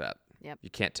character like that. Yep. You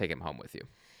can't take him home with you.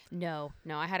 No.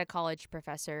 I had a college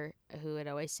professor who would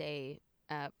always say,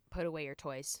 "Put away your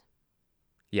toys."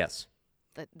 Yes.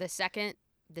 The second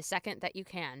that you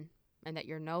can, and that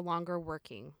you're no longer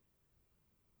working,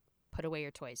 put away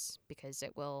your toys, because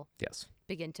it will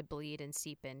begin to bleed and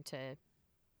seep into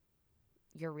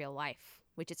your real life,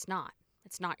 which it's not.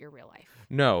 It's not your real life.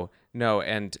 No,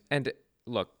 and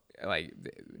look, like,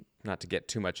 not to get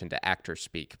too much into actor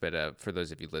speak, but for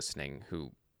those of you listening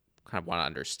who kind of want to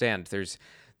understand,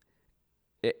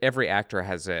 every actor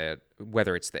has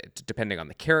whether it's depending on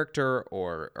the character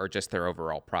or just their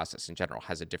overall process in general,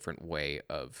 has a different way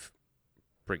of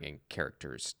bringing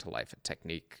characters to life, a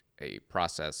technique, a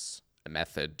process, a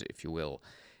method, if you will.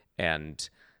 And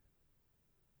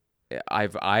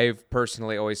I've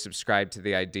personally always subscribed to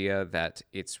the idea that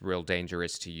it's real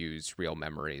dangerous to use real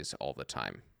memories all the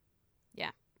time.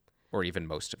 Yeah. Or even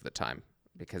most of the time,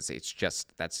 because it's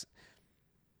just, that's,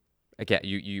 again,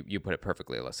 you put it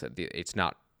perfectly, Alyssa. It's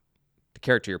not, the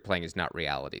character you're playing is not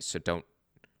reality, so don't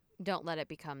let it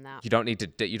become that. You don't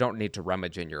need to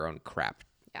rummage in your own crap.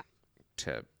 Yeah.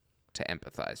 To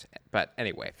empathize. But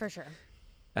anyway. For sure.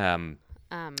 But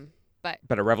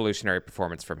a revolutionary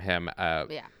performance from him.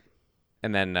 Yeah.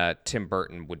 And then Tim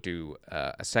Burton would do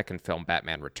a second film,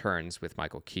 Batman Returns, with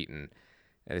Michael Keaton.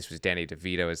 This was Danny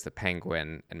DeVito as the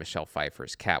Penguin and Michelle Pfeiffer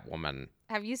as Catwoman.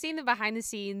 Have you seen the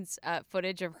behind-the-scenes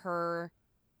footage of her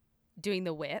doing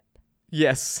the whip?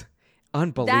 Yes.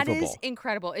 Unbelievable. That is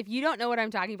incredible. If you don't know what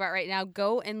I'm talking about right now,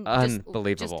 go and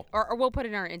unbelievable. Or we'll put it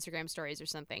in our Instagram stories or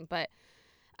something. But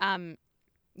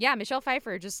yeah, Michelle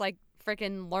Pfeiffer just like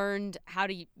freaking learned how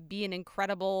to be an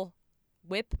incredible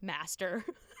whip master.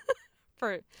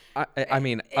 I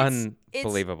mean,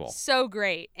 unbelievable. It's so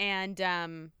great. And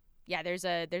yeah, there's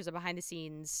a behind the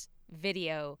scenes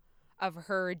video of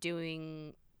her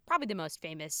doing probably the most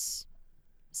famous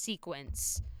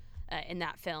sequence in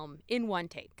that film in one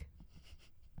take.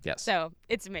 Yes. So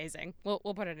it's amazing. We'll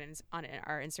put it on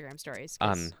our Instagram stories.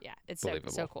 Yeah, it's so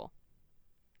cool.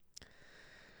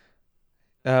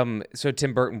 So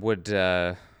Tim Burton would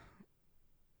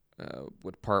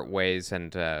part ways,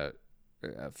 and a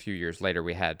few years later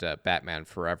we had Batman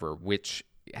Forever, which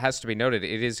has to be noted.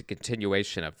 It is a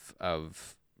continuation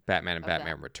of Batman and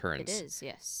Batman Returns. It is,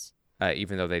 yes.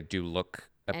 Even though they do look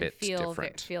a bit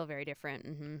different. Feel very different.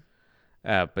 Mm-hmm.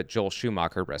 But Joel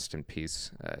Schumacher, rest in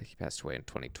peace, he passed away in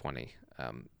 2020.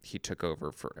 He took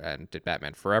over and did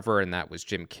Batman Forever, and that was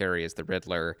Jim Carrey as the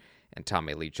Riddler and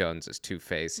Tommy Lee Jones as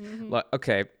Two-Face. Mm-hmm.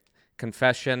 Okay,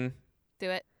 confession. Do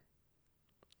it.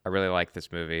 I really like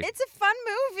this movie. It's a fun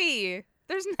movie.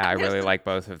 I really like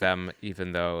both of them,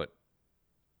 even though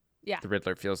the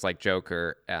Riddler feels like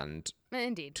Joker and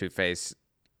indeed Two-Face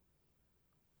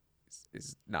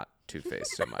is not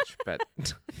Two-Face so much, but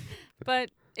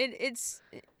but it's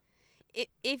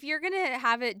if you're gonna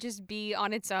have it just be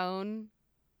on its own,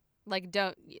 like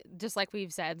don't, just like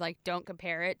we've said, like don't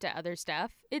compare it to other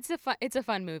stuff. It's a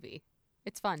fun movie.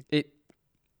 It's fun. It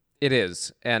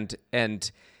is, and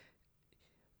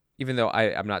even though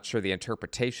I'm not sure the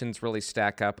interpretations really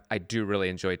stack up, I do really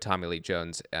enjoy Tommy Lee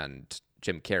Jones and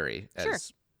Jim Carrey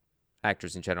as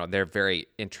actors in general. They're very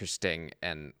interesting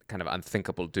and kind of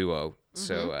unthinkable duo. Mm-hmm.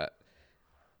 So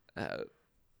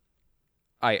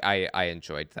I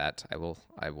enjoyed that. I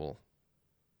will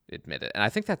admit it. And I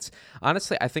think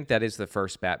that is the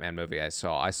first Batman movie I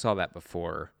saw. I saw that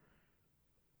before,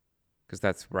 because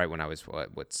that's right when I was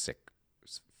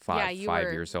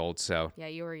five years old. So yeah,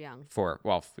 you were young. 4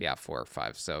 or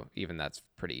 5. So even that's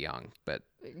pretty young. But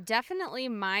definitely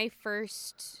my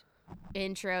first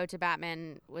intro to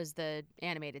Batman was the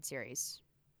animated series.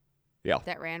 Yeah,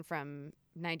 that ran from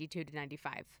 92 to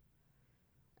 95.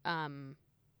 And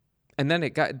then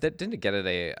didn't it get at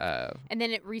and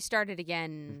then it restarted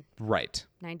again. Right.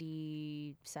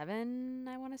 97,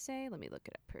 I want to say. Let me look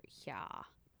it up here.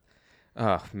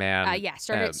 Oh man. Yeah,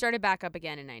 started back up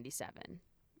again in 97.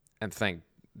 And thank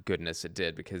goodness it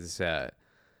did, because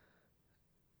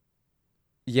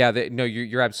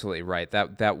you're absolutely right.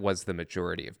 That was the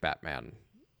majority of Batman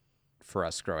for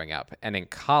us growing up. And in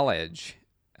college,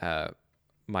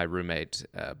 my roommate,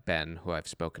 Ben, who I've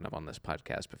spoken of on this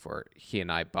podcast before, he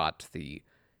and I bought the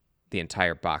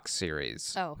entire box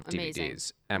series of DVDs. Amazing.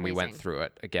 And we went through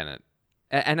it again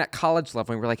And at college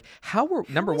level, we were like, how were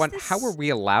is we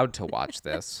allowed to watch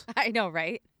this? I know,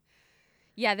 right?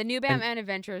 Yeah, the new Batman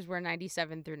Adventures were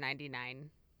 97 through 99.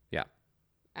 Yeah.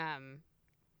 And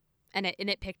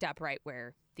it picked up right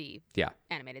where the Yeah.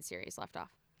 animated series left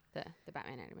off. The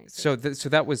Batman animated So series. so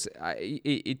that was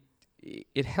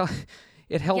it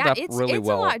held up really it's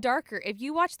well. a lot darker. If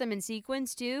you watch them in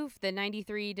sequence too, the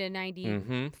 93 to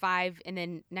 95 and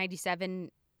then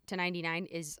 97 to 99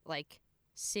 is like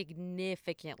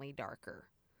significantly darker.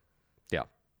 Yeah.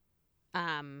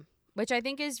 Which I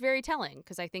think is very telling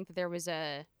because I think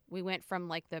that we went from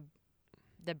like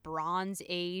the Bronze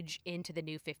Age into the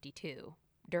New 52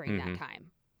 during that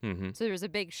time. Mm-hmm. So there was a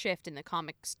big shift in the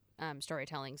comics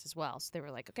storytellings as well. So they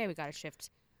were like, okay, we got to shift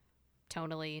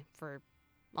tonally for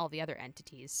all the other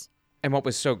entities. And what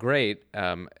was so great,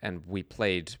 and we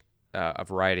played a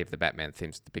variety of the Batman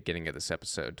themes at the beginning of this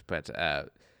episode, but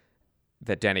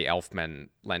that Danny Elfman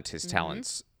lent his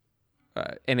talents,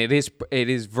 and it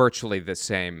is virtually the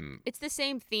same. It's the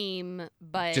same theme,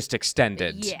 but just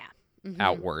extended,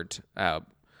 outward. Probably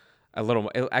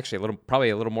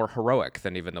a little more heroic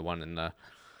than even the one in the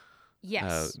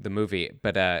the movie.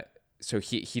 But so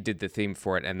he did the theme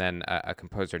for it, and then a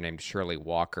composer named Shirley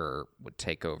Walker would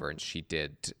take over, and she's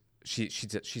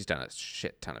done a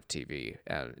shit ton of TV,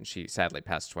 and she sadly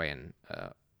passed away in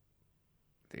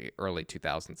the early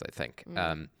 2000s, I think.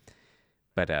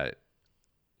 But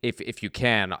if you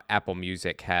can, Apple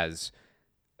Music has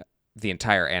the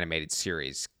entire animated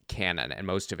series canon, and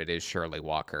most of it is Shirley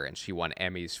Walker, and she won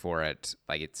Emmys for it.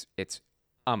 Like it's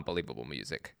unbelievable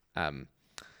music.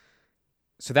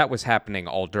 So that was happening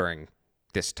all during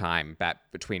this time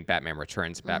between Batman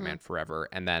Returns and Batman Forever,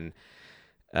 and then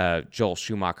Joel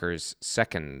Schumacher's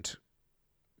second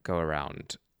go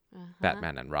around,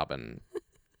 Batman and Robin.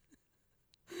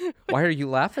 Why are you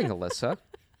laughing, Alyssa?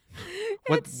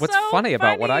 What's so funny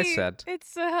about what I said?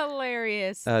 It's a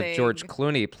hilarious thing. George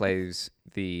Clooney plays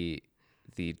the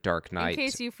Dark Knight. In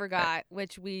case you forgot,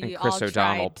 which we and Chris all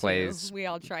O'Donnell tried we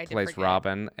all tried to plays forget.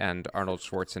 Robin, and Arnold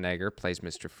Schwarzenegger plays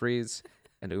Mr. Freeze,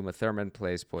 and Uma Thurman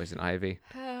plays Poison Ivy.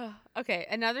 Okay,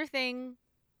 another thing.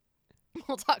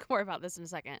 We'll talk more about this in a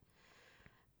second.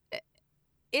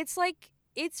 It's like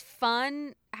it's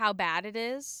fun how bad it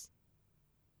is.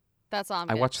 That's all.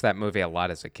 I watched that movie a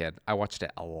lot as a kid. I watched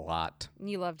it a lot.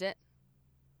 You loved it?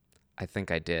 I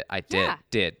think I did. Yeah.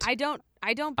 Did. I don't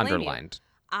blame Underlined. you.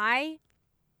 I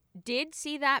did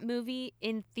see that movie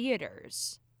in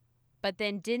theaters, but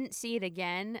then didn't see it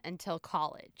again until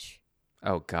college.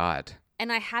 Oh, God. And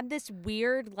I had this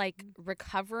weird, like,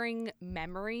 recovering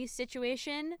memory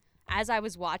situation as I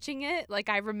was watching it. Like,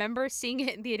 I remember seeing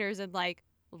it in theaters and, like,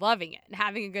 loving it and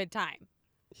having a good time.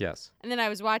 Yes. And then I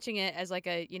was watching it as, like,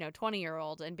 a,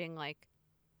 20-year-old and being like,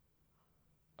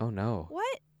 oh, no.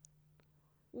 What?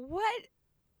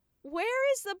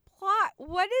 Where is the plot?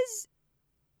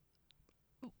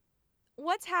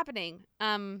 What's happening?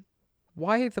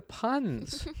 Why the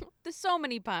puns? There's so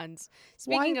many puns.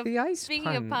 Why the ice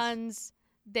Speaking of puns,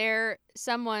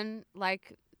 someone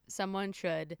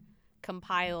should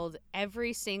compiled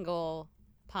every single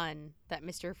pun that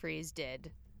Mr. Freeze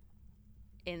did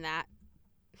in that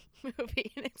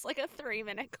movie, and it's like a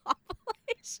 3-minute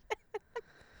compilation.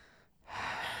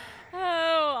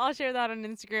 Oh, I'll share that on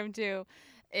Instagram too.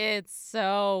 It's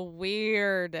so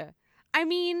weird. I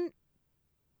mean,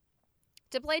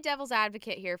 to play devil's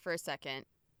advocate here for a second,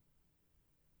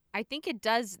 I think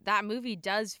that movie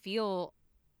does feel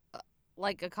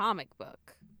like a comic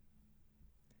book.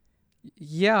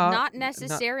 Yeah. Not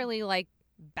necessarily like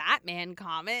Batman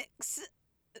comics.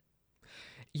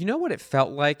 You know what it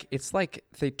felt like? It's like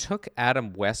they took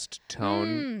Adam West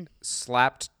tone,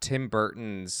 slapped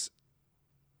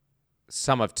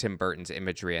some of Tim Burton's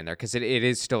imagery in there, because it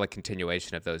is still a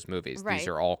continuation of those movies. Right. These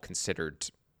are all considered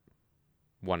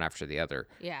one after the other.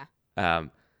 Yeah. And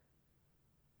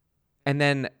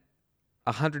then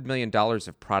 $100 million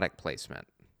of product placement.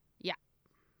 Yeah.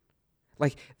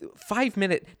 Like 5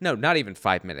 minutes, no, not even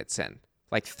 5 minutes in,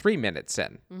 like 3 minutes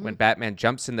in, when Batman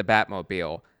jumps in the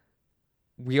Batmobile,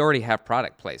 we already have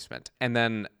product placement. And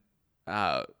then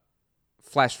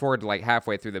flash forward to like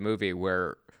halfway through the movie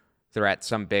where they're at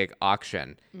some big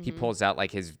auction. He pulls out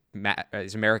like his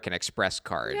American Express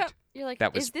card. Yeah. You're like,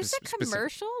 is this a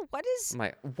commercial? What is... I'm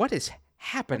like, what is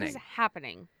happening? What is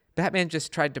happening? Batman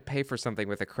just tried to pay for something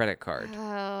with a credit card.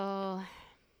 Oh,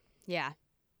 yeah.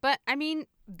 But, I mean,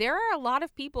 there are a lot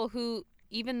of people who,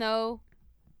 even though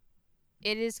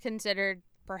it is considered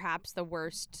perhaps the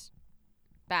worst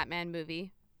Batman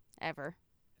movie ever.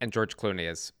 And George Clooney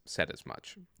has said as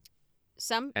much.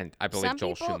 And I believe some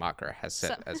Joel people- Schumacher has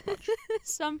said some- as much.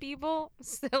 Some people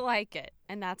still like it,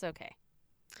 and that's okay.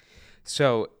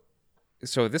 So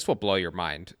this will blow your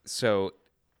mind. So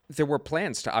there were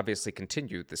plans to obviously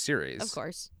continue the series. Of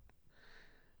course.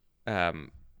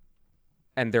 And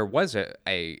there was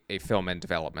a film in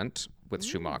development with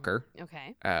Schumacher.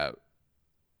 Okay.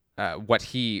 What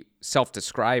he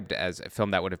self-described as a film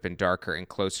that would have been darker and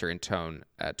closer in tone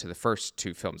to the first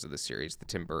two films of the series, the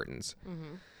Tim Burtons.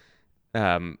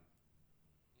 Mm-hmm.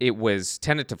 It was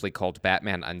tentatively called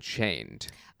Batman Unchained.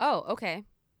 Oh, okay.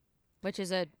 Which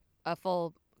is a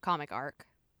full comic arc.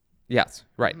 Yes,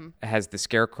 right. Mm-hmm. It has the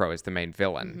Scarecrow as the main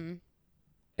villain. Mm-hmm.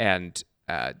 And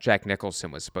Jack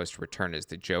Nicholson was supposed to return as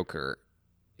the Joker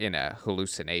in a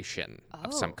hallucination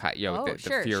of some kind. The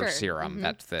sure, fear sure. serum Mm-hmm.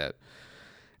 that the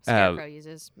Scarecrow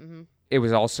uses. Mm-hmm. it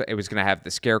was going to have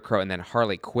the Scarecrow, and then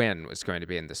Harley Quinn was going to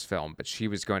be in this film, but she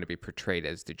was going to be portrayed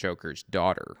as the Joker's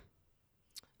daughter.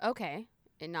 Okay.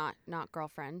 And not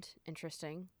girlfriend.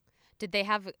 Interesting. Did they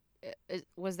have...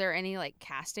 was there any like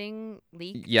casting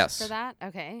leaks Yes. for that?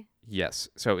 Okay. Yes.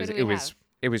 So Who do it we was have?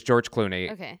 it was George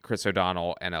Clooney, Okay. Chris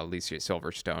O'Donnell, and Alicia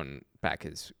Silverstone back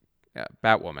as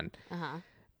Batwoman, Uh-huh.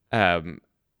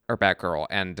 or Batgirl,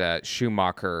 and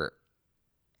Schumacher.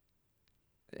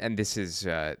 And this is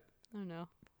Oh no.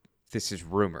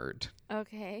 rumored.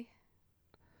 Okay.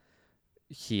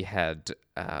 He had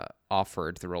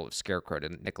offered the role of Scarecrow to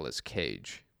Nicolas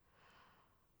Cage.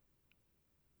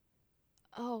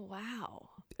 Oh wow.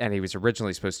 And he was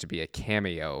originally supposed to be a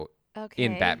cameo Okay.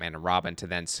 in Batman and Robin to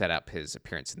then set up his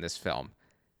appearance in this film.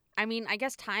 I mean, I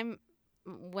guess time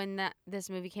when this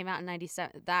movie came out in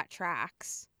 97, that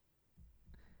tracks.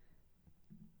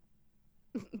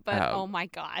 But oh my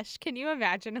gosh, can you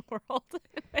imagine a world in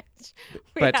which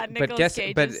we had Nicolas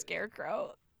Cage as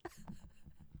Scarecrow?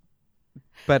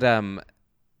 But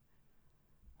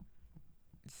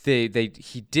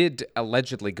he did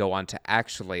allegedly go on to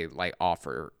actually like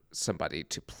offer somebody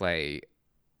to play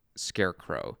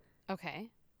Scarecrow,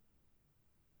 Okay.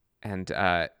 and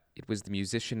it was the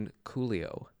musician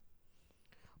Coolio.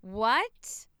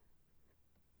 What?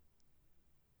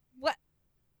 What?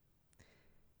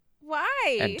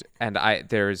 Why? And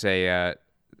there's a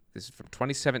this is from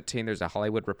 2017. There's a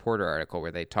Hollywood Reporter article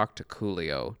where they talked to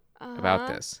Coolio about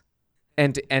this,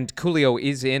 and Coolio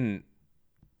is in.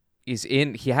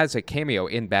 He has a cameo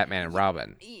in Batman and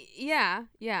Robin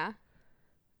Yeah.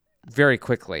 very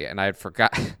quickly, and I had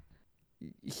forgot.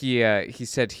 He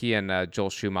said he and Joel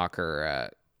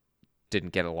Schumacher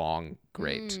didn't get along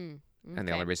great, and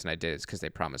the only reason I did is because they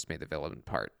promised me the villain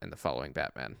part in the following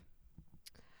Batman.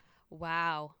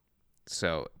 Wow.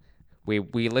 So we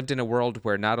lived in a world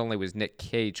where not only was Nick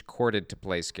Cage courted to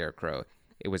play Scarecrow,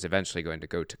 it was eventually going to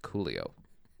go to Coolio.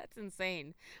 That's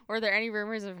insane. Were there any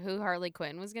rumors of who Harley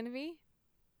Quinn was going to be?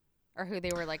 Or who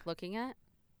they were like looking at?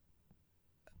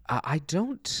 I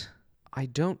don't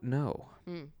know.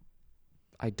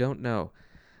 I don't know.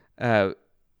 And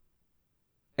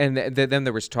then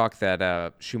there was talk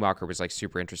that Schumacher was like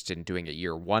super interested in doing a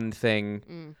year one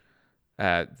thing.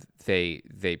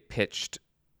 They pitched.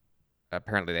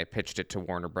 Apparently, they pitched it to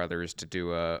Warner Brothers to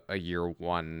do a year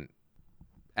one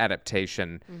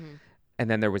adaptation. And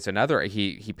then there was another.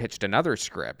 He pitched another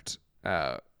script.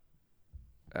 I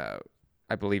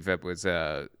believe it was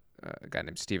a guy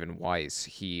named Stephen Weiss.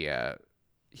 He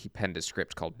penned a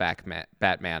script called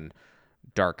Batman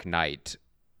Dark Knight,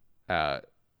 and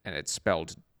it's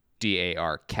spelled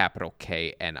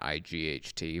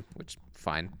DARKNIGHT, which is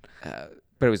fine.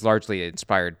 But it was largely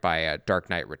inspired by Dark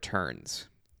Knight Returns,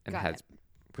 and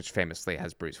which famously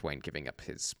has Bruce Wayne giving up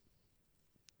his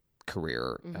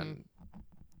career, and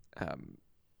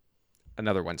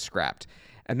another one scrapped.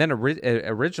 And then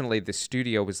originally the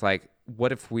studio was like,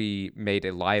 what if we made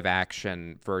a live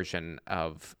action version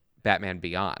of Batman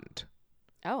Beyond?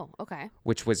 Oh, okay.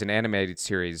 Which was an animated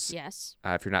series. Yes.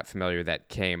 If you're not familiar, that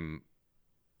came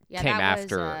that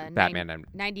after was, Batman and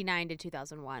 99 to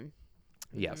 2001.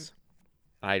 Yes.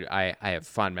 I have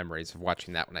fond memories of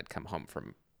watching that when I'd come home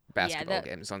from basketball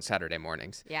games on Saturday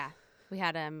mornings. Yeah. We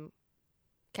had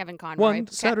Kevin Conroy. One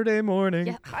Saturday morning.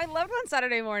 Yeah, I loved One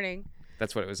Saturday Morning.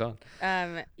 That's what it was on.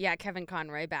 Yeah, Kevin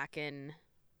Conroy back in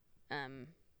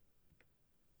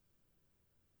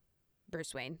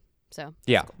Bruce Wayne. So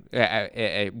yeah, cool.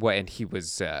 And he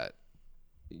was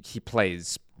he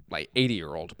plays like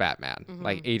 80-year-old Batman,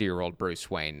 like 80-year-old Bruce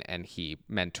Wayne, and he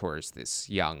mentors this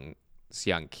young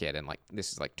kid, and like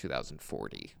this is like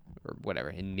 2040 or whatever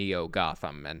in Neo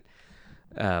Gotham, and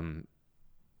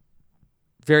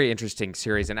very interesting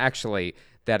series. And actually,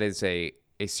 that is a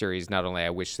series not only I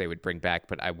wish they would bring back,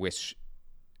 but I wish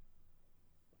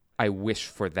I wish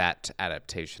for that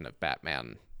adaptation of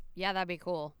Batman. Yeah, that'd be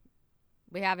cool.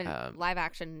 We haven't live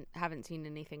action. Haven't seen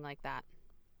anything like that.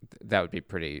 That would be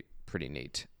pretty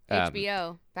neat.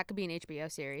 HBO. That could be an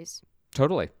HBO series.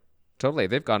 Totally.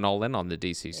 They've gone all in on the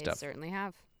DC stuff. They certainly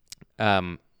have.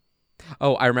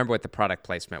 Oh, I remember what the product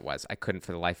placement was. I couldn't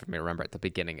for the life of me remember at the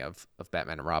beginning of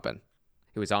Batman and Robin.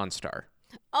 It was OnStar.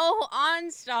 Oh,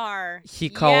 OnStar. He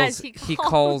calls Yes, he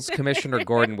calls Commissioner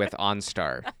Gordon with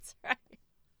OnStar. That's right.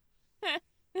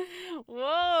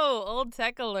 Whoa, old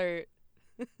tech alert.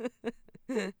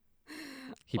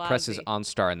 He presses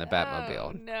OnStar in the Batmobile.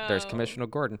 Oh, no. There's Commissioner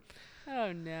Gordon.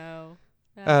 Oh no.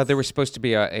 There was supposed to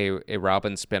be a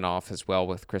Robin spinoff as well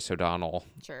with Chris O'Donnell.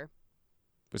 Sure.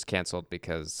 Was canceled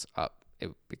because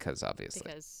obviously.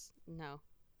 Because no.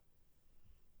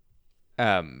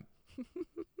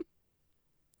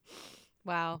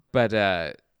 Wow.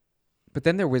 But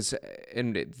then there was,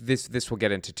 and this will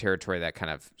get into territory that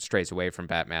kind of strays away from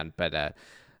Batman. But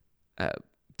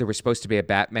there was supposed to be a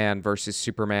Batman versus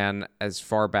Superman as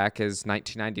far back as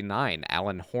 1999.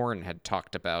 Alan Horn had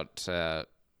talked about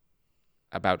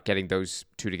getting those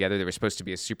two together. There was supposed to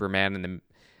be a Superman in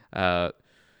the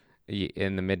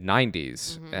mid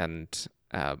 90s, and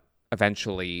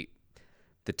eventually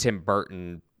the Tim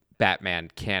Burton Batman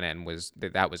canon was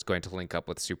going to link up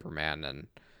with Superman, and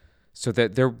so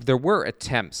that there were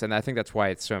attempts, and I think that's why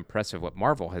it's so impressive what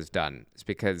Marvel has done, is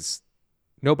because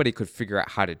nobody could figure out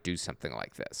how to do something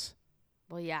like this.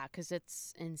 Well, yeah, because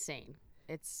it's insane.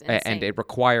 It's insane. And it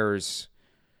requires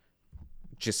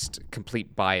just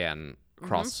complete buy-in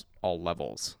across all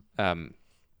levels. But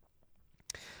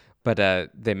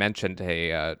they mentioned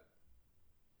a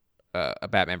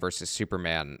Batman versus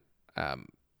Superman.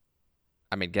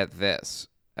 I mean, get this.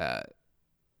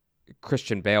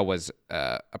 Christian Bale was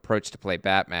approached to play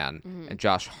Batman, and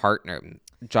Josh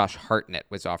Hartnett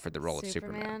was offered the role of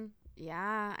Superman.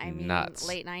 Yeah, I mean, Nuts.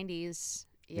 Late 90s.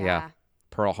 Yeah.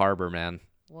 Pearl Harbor, man.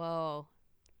 Whoa.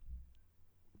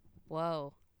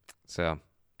 So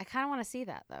I kind of want to see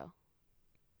that, though.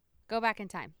 Go back in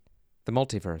time. the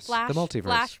multiverse.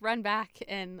 Flash, run back,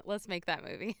 and let's make that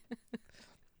movie.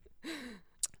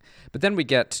 But then we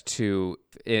get to,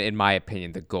 in my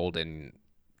opinion, the golden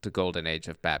age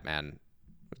of Batman.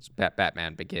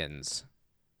 Batman Begins.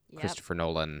 Yep. Christopher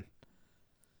Nolan.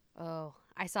 Oh,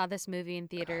 I saw this movie in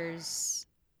theaters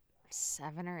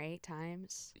 7 or 8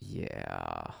 times.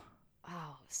 Yeah.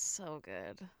 Oh, so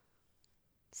good.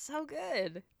 So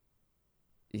good.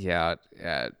 Yeah.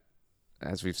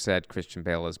 As we've said, Christian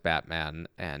Bale is Batman,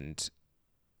 and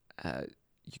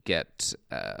you get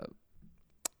Liam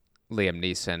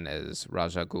Neeson as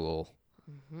Ra's al Ghul.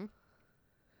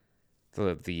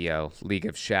 The League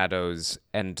of Shadows,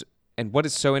 and what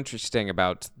is so interesting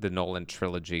about the Nolan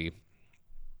trilogy,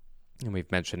 and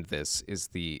we've mentioned this, is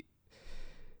the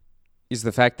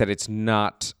fact that it's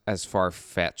not as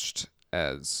far-fetched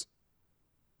as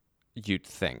you'd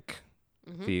think.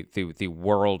 The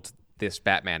world this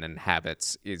Batman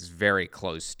inhabits is very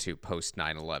close to post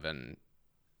 9/11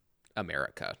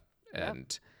 America. Yep.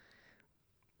 And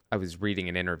I was reading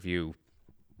an interview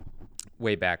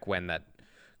way back when that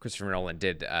Christopher Nolan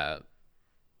did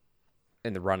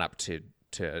in the run-up to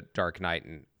Dark Knight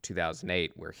in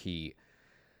 2008, where he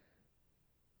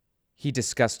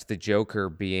discussed the Joker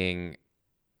being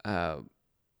a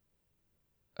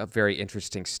very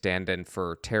interesting stand-in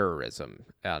for terrorism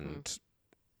and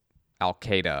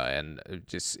Al-Qaeda and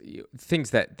just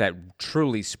things that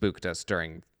truly spooked us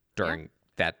during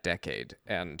that decade,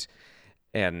 and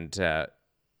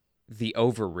the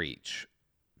overreach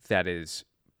that is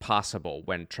possible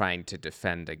when trying to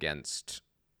defend against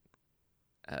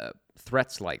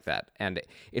threats like that. And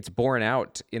it's borne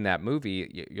out in that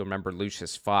movie. You'll remember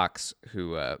Lucius Fox,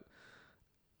 who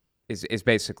is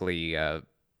basically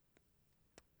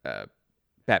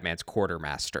Batman's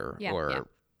quartermaster,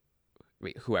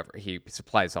 whoever. He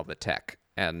supplies all the tech.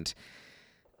 And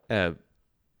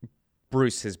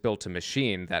Bruce has built a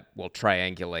machine that will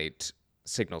triangulate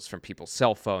signals from people's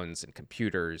cell phones and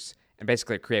computers and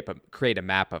basically create a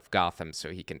map of Gotham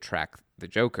so he can track the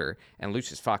Joker. And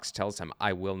Lucius Fox tells him,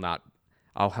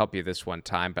 I'll help you this one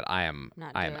time, but I am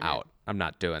out. I'm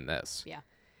not doing this. Yeah.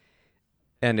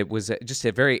 And it was just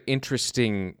a very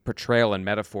interesting portrayal and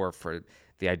metaphor for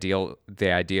the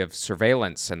idea of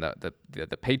surveillance and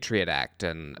the Patriot Act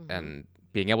and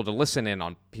being able to listen in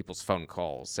on people's phone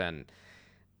calls and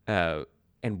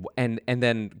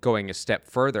then going a step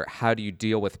further, how do you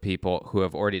deal with people who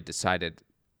have already decided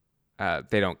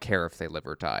they don't care if they live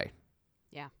or die?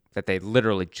 Yeah. That they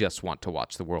literally just want to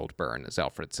watch the world burn, as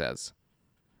Alfred says.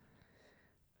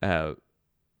 And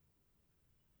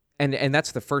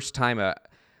that's the first time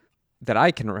that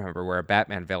I can remember where a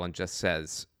Batman villain just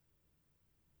says,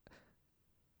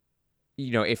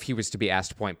 if he was to be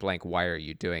asked point blank, why are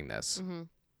you doing this? Mm-hmm.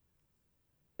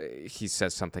 He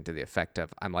says something to the effect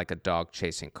of, I'm like a dog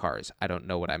chasing cars. I don't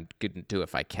know what I'm going to do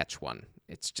if I catch one.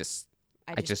 It's just,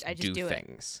 I just do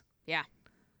things. Yeah.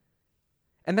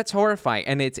 And that's horrifying.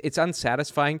 And it's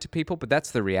unsatisfying to people, but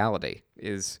that's the reality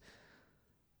is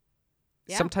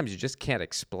sometimes you just can't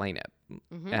explain it.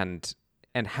 Mm-hmm.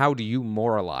 And how do you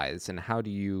moralize and how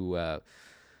do you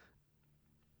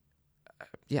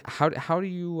how do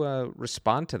you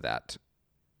respond to that?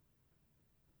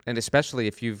 And especially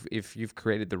if you've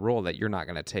created the rule that you're not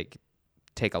going to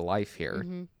take a life here.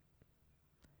 Mm-hmm.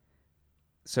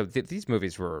 So these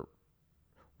movies were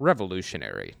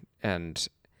revolutionary, and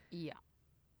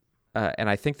and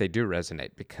I think they do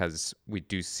resonate because we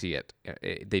do see it.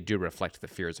 They do reflect the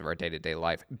fears of our day-to-day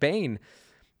life. Bane,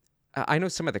 I know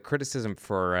some of the criticism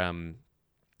for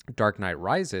Dark Knight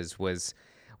Rises was,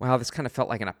 wow, this kind of felt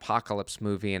like an apocalypse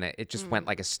movie, and it just went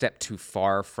like a step too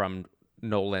far from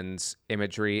Nolan's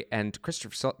imagery. And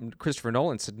Christopher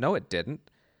Nolan said, no, it didn't.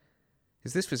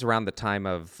 Because this was around the time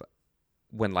of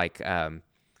when, like,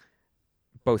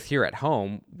 both here at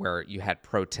home, where you had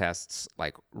protests,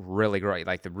 like, really growing,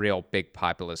 like the real big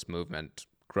populist movement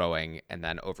growing, and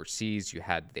then overseas you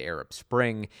had the Arab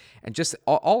Spring, and just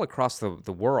all across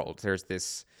the world, there's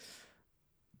this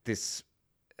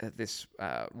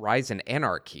rise in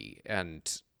anarchy,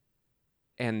 and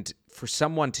for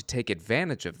someone to take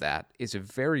advantage of that is a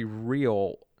very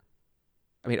real.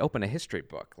 I mean, open a history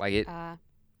book, like it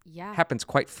happens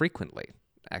quite frequently,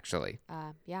 actually.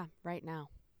 Right now.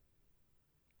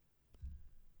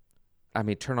 I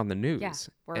mean, turn on the news. Yeah,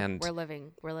 we're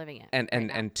living it.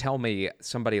 And tell me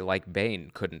somebody like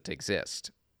Bane couldn't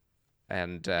exist.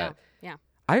 And I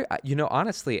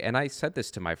honestly, and I said this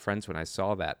to my friends when I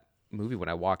saw that movie when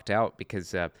I walked out,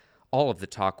 because all of the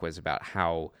talk was about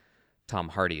how Tom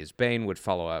Hardy as Bane would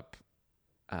follow up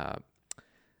the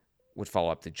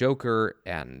Joker,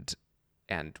 and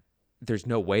there's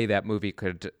no way that movie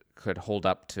could hold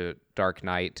up to Dark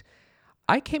Knight.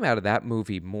 I came out of that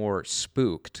movie more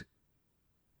spooked,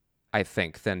 I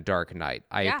think, than Dark Knight.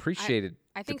 I appreciated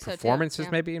the performances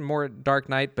maybe in more Dark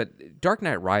Knight, but Dark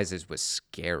Knight Rises was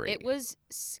scary. It was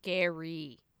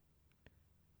scary.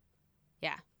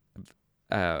 Yeah.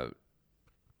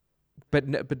 But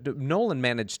Nolan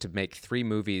managed to make three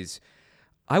movies,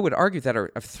 I would argue, that are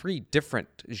of three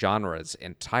different genres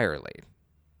entirely,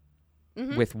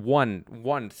 with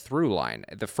one through line.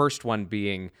 The first one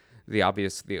being the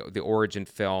obvious, the origin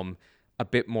film, a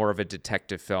bit more of a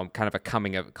detective film, kind of a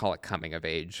coming of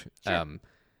age. Sure.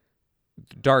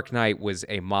 Dark Knight was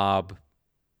a mob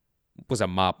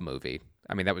movie.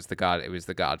 I mean, it was The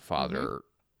Godfather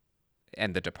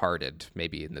and The Departed,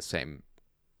 maybe in the same.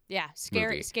 Yeah,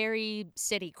 scary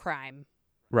city crime.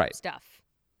 Right. Stuff.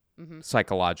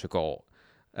 Psychological.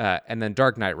 And then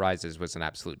Dark Knight Rises was an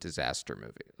absolute disaster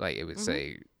movie. Like, it was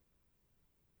you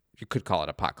could call it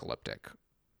apocalyptic.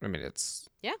 I mean, it's.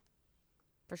 Yeah,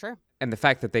 for sure. And the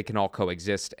fact that they can all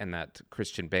coexist, and that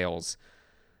Christian Bale's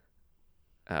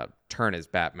turn as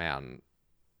Batman,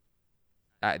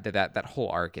 that whole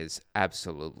arc is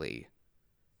absolutely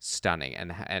stunning.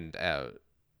 And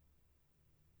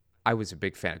I was a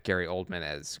big fan of Gary Oldman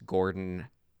as Gordon,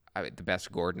 the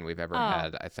best Gordon we've ever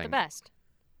had, I think. The best.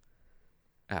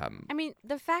 I mean,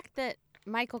 the fact that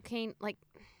Michael Caine,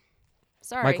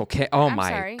 Michael Caine,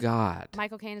 my God.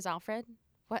 Michael Caine is Alfred?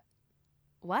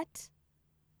 What?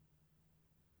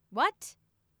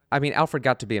 I mean, Alfred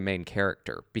got to be a main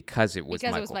character because it was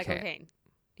Michael Caine.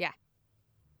 Yeah.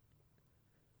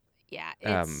 Yeah,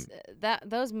 it's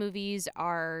those movies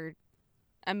are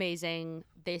amazing.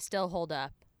 They still hold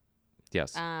up.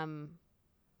 Yes.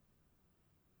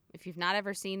 If you've not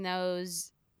ever seen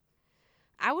those,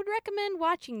 I would recommend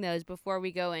watching those before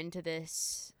we go into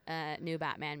this new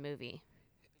Batman movie.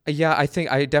 Yeah,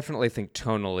 I definitely think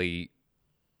tonally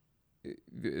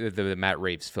the Matt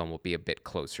Reeves film will be a bit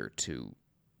closer to.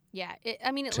 Yeah,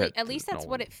 at least that's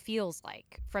what it feels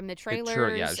like from the trailers.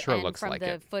 It sure and looks from like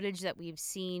the it. footage that we've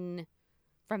seen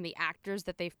from the actors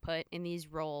that they've put in these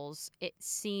roles. It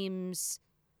seems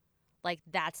like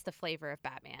that's the flavor of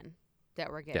Batman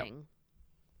that we're getting,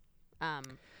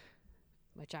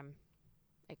 which I'm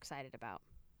excited about.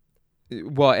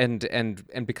 Well, and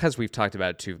because we've talked about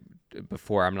it too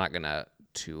before, I'm not gonna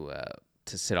to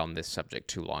sit on this subject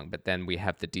too long. But then we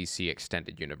have the DC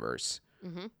Extended Universe,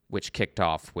 which kicked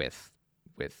off with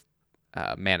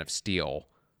Man of Steel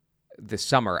the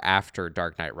summer after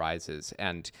Dark Knight Rises,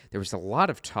 and there was a lot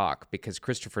of talk because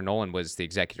Christopher Nolan was the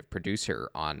executive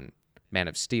producer on Man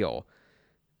of Steel.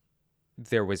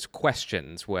 there was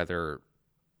questions whether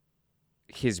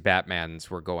his Batmans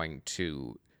were going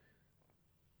to,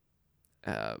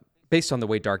 based on the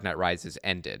way Dark Knight Rises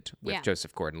ended with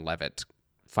Joseph Gordon-Levitt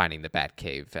finding the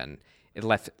Batcave, and it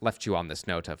left you on this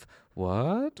note of,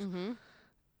 what? Mm-hmm.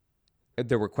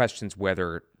 There were questions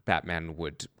whether Batman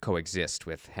would coexist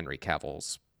with Henry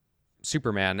Cavill's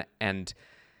Superman, and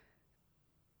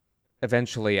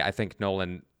eventually I think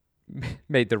Nolan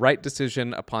made the right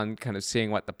decision upon kind of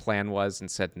seeing what the plan was and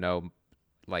said, no,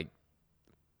 like,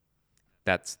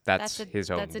 that's his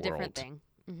own world. That's a different thing.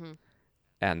 Mm-hmm.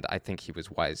 And I think he was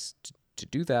wise to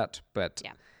do that. But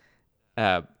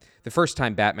the first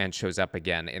time Batman shows up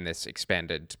again in this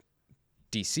expanded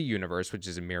DC universe, which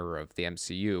is a mirror of the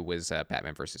MCU, was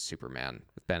Batman versus Superman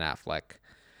with Ben Affleck.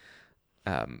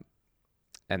 And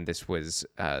this was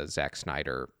Zack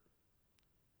Snyder,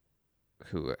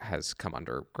 who has come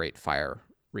under great fire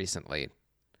recently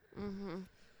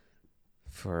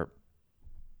for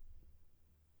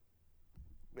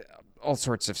all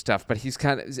sorts of stuff. But he's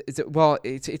kind of,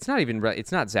 it's not even,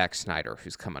 it's not Zack Snyder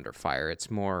who's come under fire. It's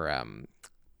more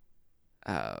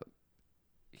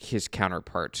his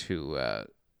counterpart, who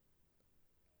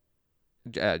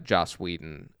Joss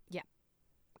Whedon. Yeah,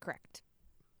 correct.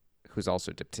 Who's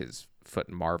also dipped his foot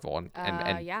in Marvel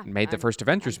and made the first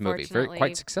Avengers movie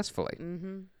quite successfully.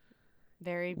 Mm-hmm.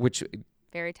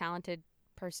 Very talented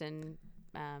person.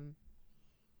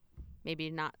 Maybe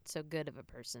not so good of a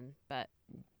person, but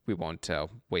we won't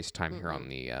waste time here on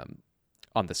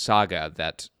the saga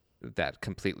that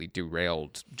completely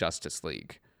derailed Justice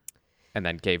League, and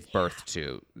then gave birth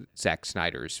to Zack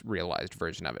Snyder's realized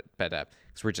version of it. But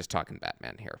because we're just talking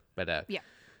Batman here, but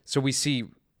so we see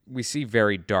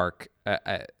very dark,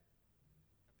 a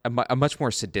much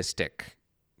more sadistic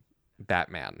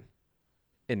Batman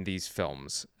in these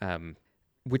films,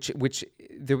 which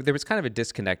there was kind of a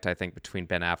disconnect, I think, between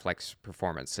Ben Affleck's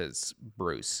performance as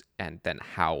Bruce and then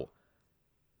how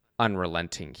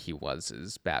unrelenting he was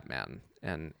as Batman.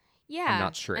 And I'm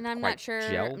not sure it quite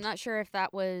gelled. I'm not sure if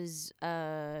that was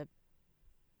the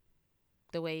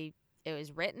way it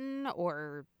was written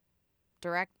or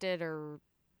directed or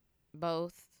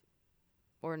both,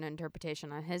 or an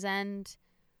interpretation on his end.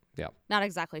 Yeah. Not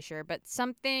exactly sure, but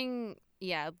something,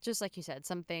 just like you said,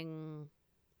 something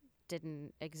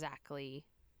didn't exactly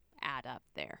add up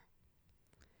there.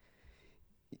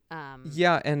 And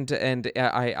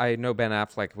I know Ben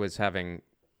Affleck was having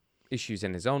issues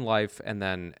in his own life, and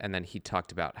then he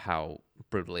talked about how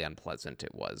brutally unpleasant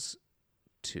it was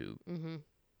to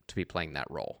be playing that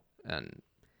role,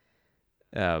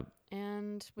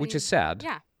 which is sad.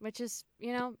 Yeah, which is,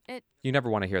 it. You never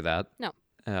want to hear that. No.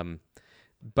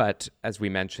 But as we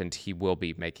mentioned, he will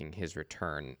be making his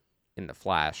return in The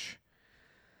Flash,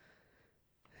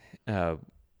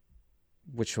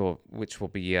 which will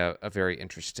be a very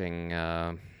interesting.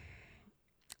 I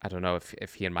don't know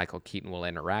if he and Michael Keaton will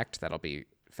interact. That'll be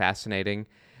fascinating.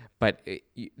 But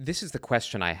this is the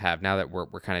question I have now that we're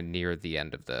kind of near the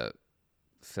end of the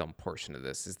film portion of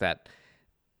this, is that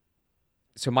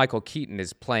so Michael Keaton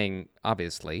is playing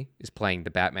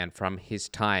the Batman from his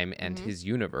time and his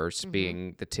universe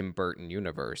being the Tim Burton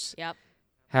universe. Yep.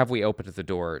 Have we opened the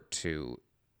door to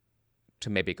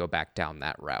maybe go back down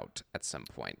that route at some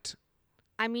point?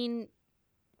 I mean,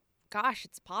 gosh,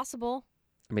 it's possible.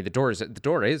 I mean, the door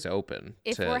is open.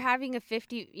 If we're having a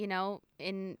 50,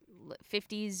 in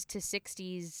 50s to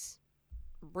 60s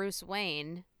Bruce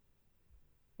Wayne,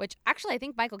 which actually I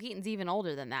think Michael Keaton's even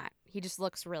older than that. He just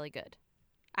looks really good.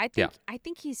 I think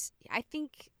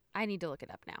I need to look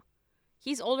it up now.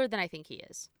 He's older than I think he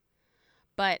is.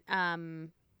 But I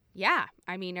mean,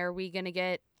 are we going to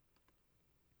get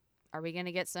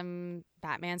some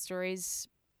Batman stories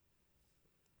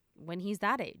when he's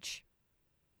that age?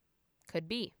 Could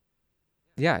be.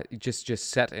 Yeah, just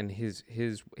set in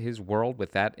his world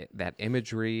with that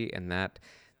imagery, and that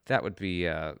would be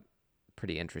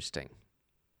pretty interesting,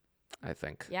 I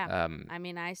think. Yeah. I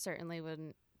mean, I certainly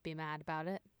wouldn't be mad about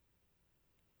it.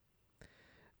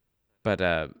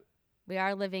 But we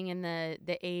are living in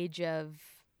the age of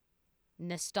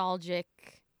nostalgic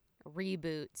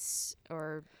reboots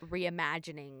or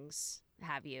reimaginings,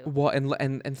 have you? Well,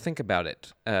 and think about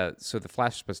it. So The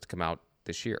Flash is supposed to come out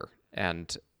this year,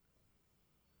 and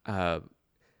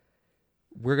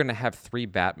we're going to have 3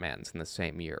 Batmans in the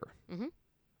same year. Mm-hmm.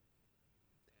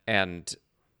 And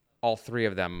all 3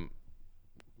 of them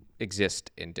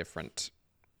exist in different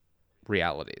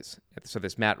realities. So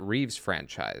this Matt Reeves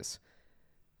franchise,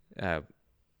 and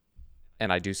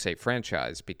I do say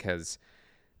franchise because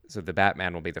So the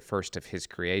Batman will be the first of his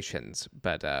creations,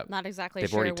 but Not exactly they've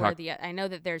sure already where talked I know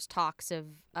that there's talks of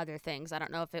other things. I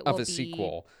don't know if it of will a be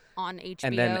sequel. on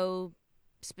And then HBO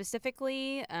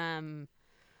specifically.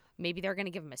 Maybe they're going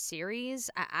to give him a series.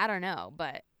 I don't know,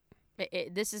 but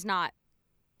this is not.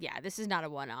 Yeah, this is not a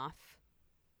one-off.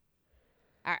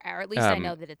 Or at least I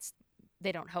know that it's.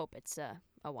 They don't hope it's a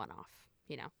one-off.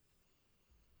 You know.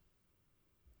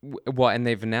 Well, and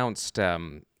they've announced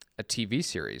a TV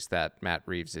series that Matt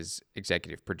Reeves is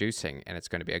executive producing, and it's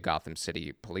going to be a Gotham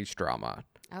City police drama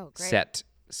Oh, great.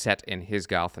 set in his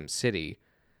Gotham City.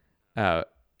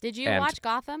 Did you And watch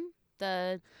Gotham?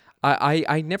 The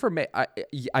I never made.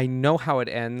 I know how it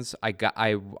ends.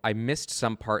 I missed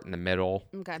some part in the middle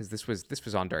Okay. because this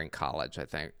was on during college, I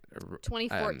think.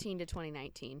 2014 to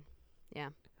 2019. Yeah.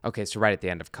 Okay, so right at the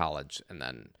end of college, and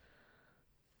then.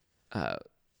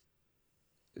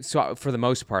 So for the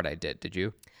most part, I did. Did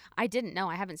you? I didn't know.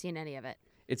 I haven't seen any of it.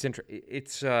 It's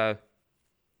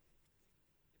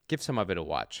give some of it a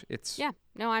watch. It's Yeah.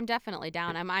 No, I'm definitely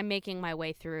down. I'm making my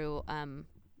way through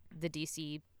the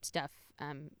DC stuff,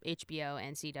 HBO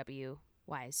and CW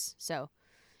wise. So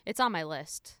it's on my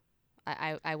list.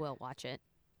 I will watch it.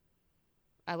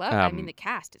 I mean the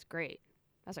cast is great.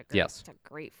 That's a great Yes. it's a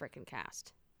great freaking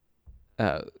cast.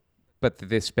 But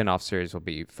this spin-off series will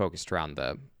be focused around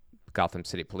the Gotham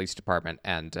City Police Department,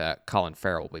 and Colin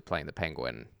Farrell will be playing the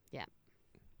Penguin. Yeah.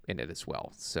 In it as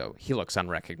well. So he looks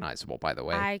unrecognizable, by the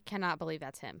way. I cannot believe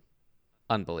that's him.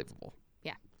 Unbelievable.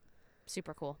 Yeah.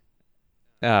 Super cool.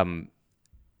 And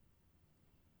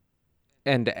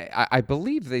I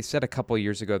believe they said a couple of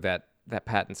years ago that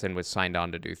Pattinson was signed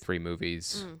on to do 3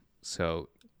 movies. So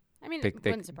I mean, it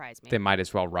wouldn't surprise me. they might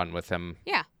as well run with him.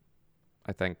 Yeah.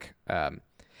 I think. And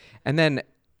then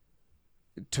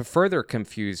to further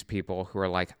confuse people who are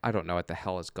like, I don't know what the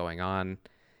hell is going on,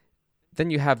 then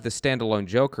you have the standalone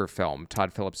Joker film,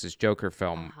 Todd Phillips' Joker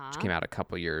film, which came out a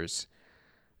couple years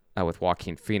with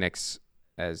Joaquin Phoenix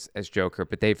as Joker.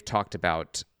 But they've talked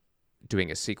about doing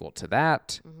a sequel to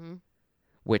that,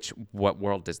 which what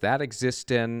world does that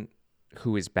exist in?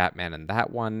 Who is Batman in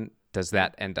that one? Does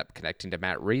that end up connecting to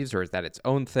Matt Reeves, or is that its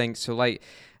own thing? So, like,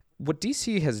 what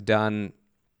DC has done,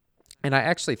 and I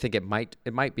actually think it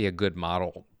might be a good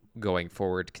model going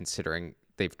forward, considering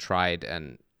they've tried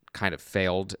and kind of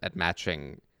failed at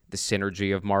matching the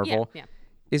synergy of Marvel,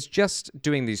 is just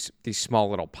doing these small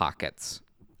little pockets.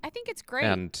 I think it's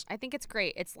great. I think it's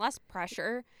great. It's less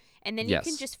pressure, and then you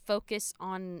can just focus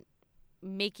on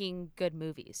making good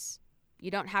movies.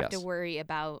 You don't have to worry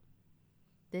about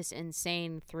this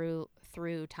insane through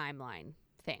timeline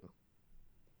thing.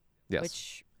 Yes.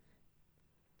 Which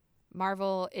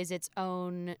Marvel is its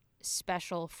own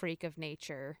special freak of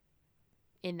nature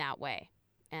in that way.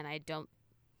 And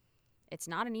it's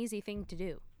not an easy thing to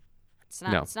do. It's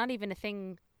not It's not even a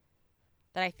thing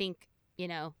that I think,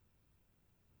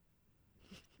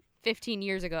 15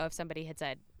 years ago, if somebody had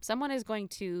said, someone is going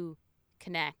to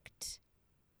connect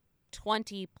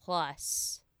 20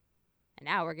 plus, and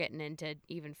now we're getting into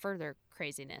even further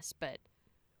craziness, but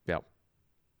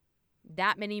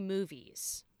that many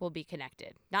movies will be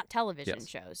connected. Not television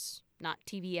shows, not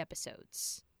TV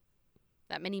episodes.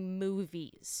 That many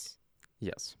movies.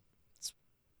 Yes.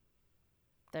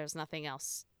 There's nothing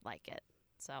else like it.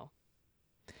 So.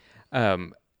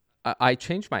 I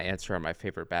changed my answer on my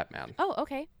favorite Batman. Oh,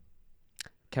 okay.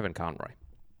 Kevin Conroy.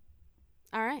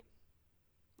 All right.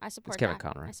 I support it's Kevin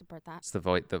that. Conroy. I support that. It's the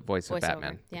voice of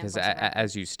Batman. Yeah, because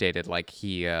as you stated, like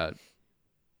he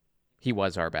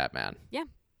was our Batman. Yeah,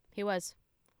 he was.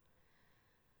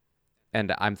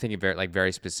 And I'm thinking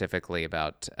very specifically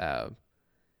about.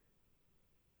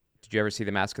 Did you ever see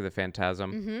The Mask of the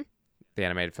Phantasm? Mm-hmm. The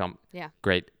animated film? Yeah.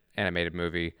 Great animated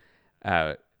movie.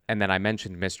 And then I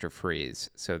mentioned Mr. Freeze.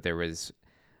 So there was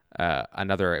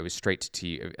another. It was straight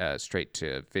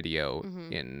to video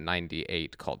in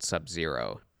 '98 called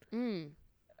Sub-Zero.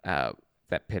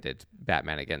 That pitted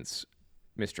Batman against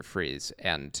Mr. Freeze.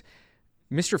 And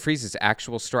Mr. Freeze's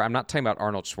actual story, I'm not talking about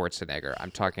Arnold Schwarzenegger.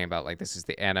 I'm talking about, like, this is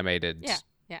the animated,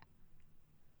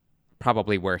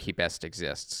 probably where he best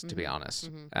exists, to be honest.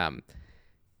 And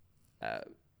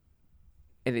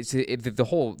it's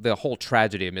the whole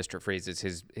tragedy of Mr. Freeze is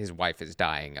his wife is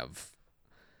dying of,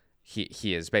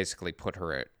 he has basically put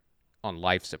her on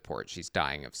life support. She's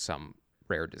dying of some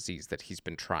rare disease that he's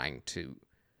been trying to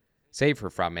save her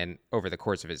from, and over the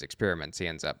course of his experiments, he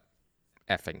ends up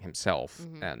effing himself,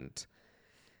 and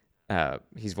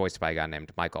he's voiced by a guy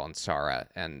named Michael Ansara,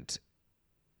 and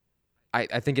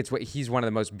I think he's one of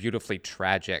the most beautifully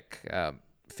tragic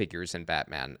figures in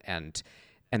Batman, and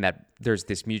that there's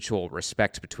this mutual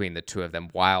respect between the two of them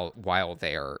while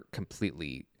they are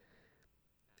completely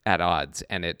at odds,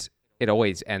 and it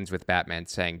always ends with Batman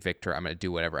saying, "Victor, I'm going to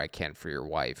do whatever I can for your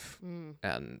wife,"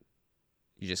 and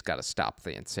you just got to stop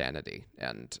the insanity.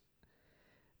 And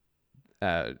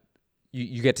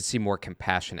you get to see more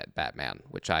compassionate Batman,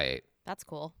 That's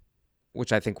cool.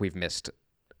 which I think we've missed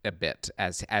a bit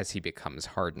as he becomes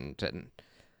hardened, and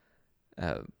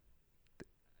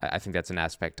I think that's an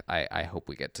aspect I hope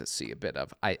we get to see a bit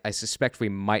of. I suspect we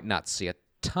might not see a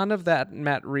ton of that in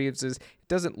Matt Reeves. It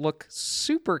doesn't look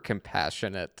super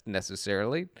compassionate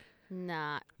necessarily.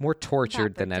 Not More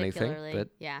tortured not than anything. particularly. But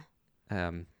Yeah.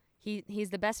 um, He's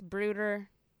the best brooder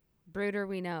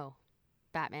we know.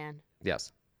 Batman.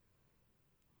 yes.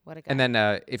 What a guy. And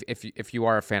then if you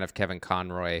are a fan of Kevin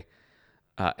Conroy,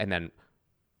 and then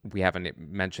we haven't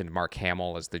mentioned Mark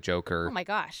Hamill as the Joker. Oh my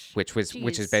gosh. Which has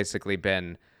Jeez. basically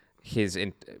been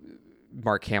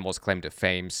Mark Hamill's claim to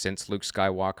fame since Luke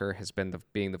Skywalker has been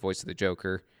being the voice of the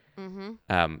Joker.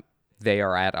 Mm-hmm. They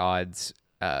are at odds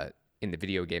in the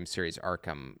video game series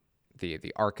Arkham, the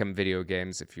Arkham video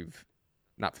games. If you're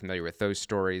not familiar with those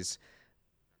stories,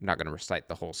 I'm not going to recite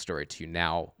the whole story to you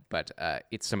now, but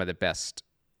it's some of the best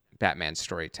Batman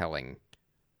storytelling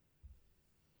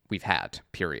we've had,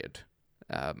 period.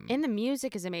 And the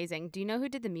music is amazing. Do you know who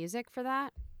did the music for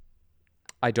that?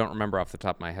 I don't remember off the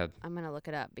top of my head. I'm going to look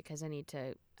it up because I need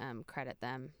to credit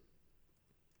them.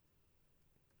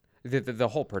 The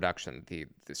whole production, the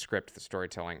script, the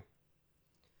storytelling.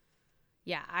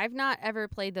 Yeah, I've not ever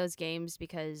played those games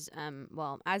because,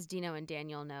 well, as Dino and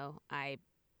Daniel know, I've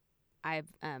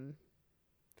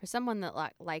for someone that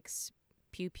likes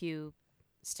pew pew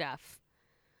stuff,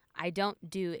 I don't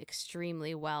do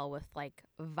extremely well with like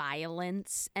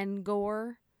violence and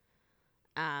gore.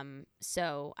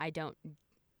 So I don't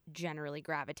generally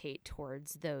gravitate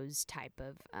towards those type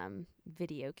of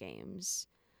video games.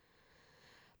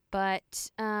 But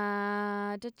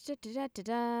I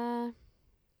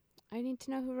need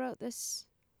to know who wrote this.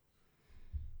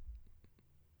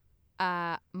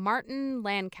 Martin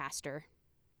Lancaster.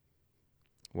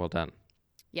 Well done.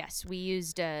 Yes, we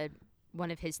used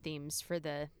one of his themes for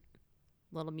the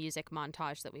little music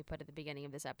montage that we put at the beginning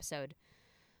of this episode.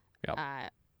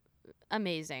 Yep.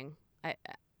 Amazing. It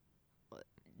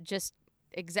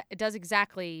does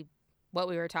exactly what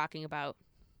we were talking about.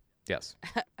 Yes.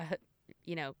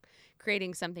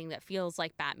 Creating something that feels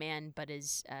like Batman but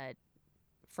is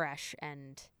fresh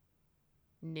and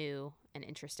new and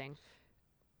interesting.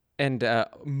 And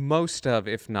most of,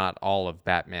 if not all of,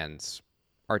 Batman's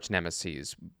arch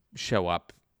nemeses show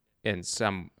up in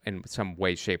some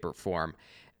way, shape, or form,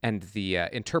 and the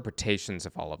interpretations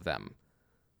of all of them,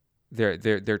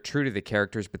 they're true to the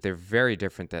characters, but they're very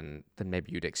different than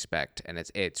maybe you'd expect. And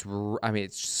it's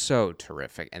so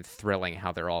terrific and thrilling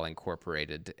how they're all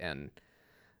incorporated. And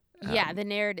yeah, the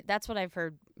narrative. That's what I've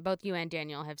heard. Both you and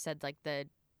Daniel have said. Like the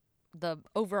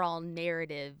overall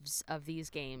narratives of these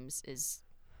games is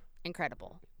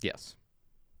incredible. Yes,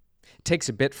 it takes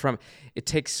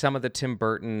some of the Tim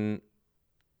Burton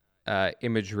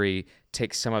imagery,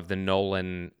 takes some of the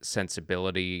Nolan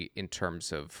sensibility in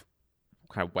terms of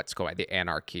kind of what's going, the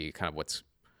anarchy, kind of what's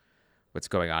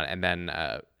going on, and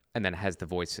then has the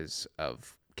voices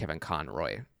of Kevin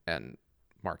Conroy and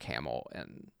Mark Hamill,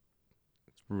 and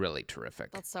it's really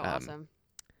terrific. That's so awesome.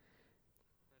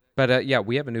 But yeah,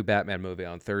 we have a new Batman movie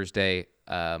on Thursday.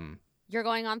 You're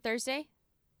going on Thursday?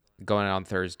 Going on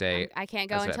Thursday. I can't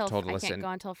go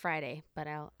until Friday, but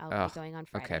I'll be going on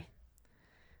Friday. Okay.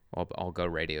 I'll go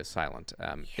radio silent.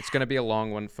 It's going to be a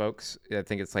long one, folks. I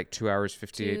think it's like 2 hours,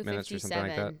 58 minutes or something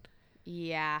like that.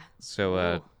 Yeah.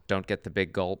 So don't get the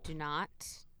big gulp. Do not.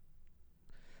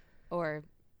 Or,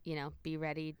 be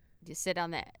ready to sit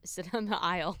on the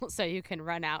aisle so you can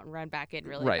run out and run back in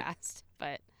really fast.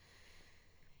 But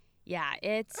yeah,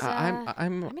 it's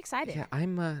I'm excited. Yeah,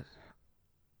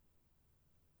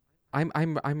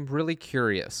 I'm really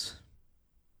curious.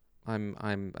 I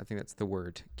think that's the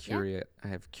word. Curious. Yeah.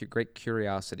 I have great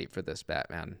curiosity for this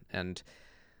Batman, and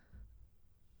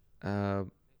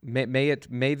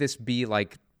may this be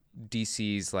like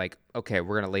DC's like, okay,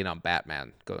 we're gonna lean on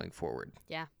Batman going forward.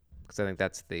 Yeah. Because I think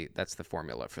that's the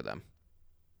formula for them.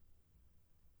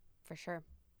 For sure.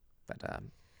 But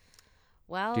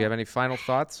well, do you have any final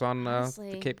thoughts on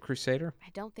honestly, the Caped Crusader?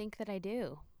 I don't think that I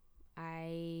do.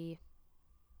 I'm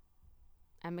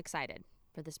excited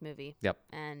for this movie. Yep.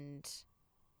 And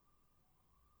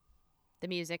the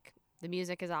music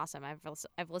is awesome.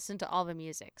 I've listened to all the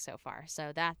music so far.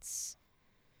 So that's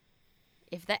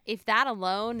if that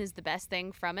alone is the best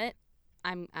thing from it,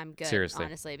 I'm good. Seriously.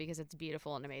 Honestly, because it's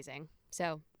beautiful and amazing.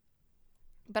 So,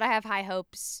 but I have high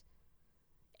hopes,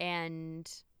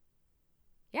 and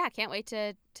yeah, I can't wait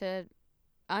to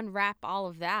unwrap all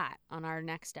of that on our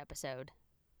next episode.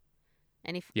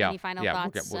 Any final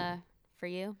thoughts for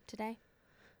you today?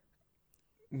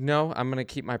 No, I'm going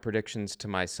to keep my predictions to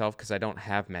myself because I don't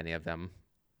have many of them,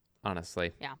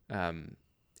 honestly. Yeah.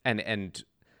 And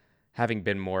having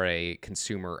been more a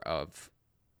consumer of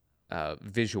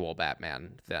visual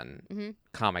Batman than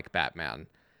comic Batman,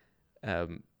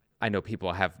 I know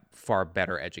people have far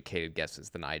better educated guesses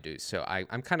than I do. So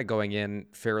I'm kind of going in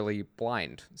fairly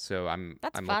blind. So I'm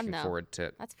looking forward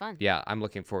to. That's fun. Yeah, I'm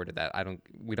looking forward to that.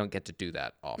 We don't get to do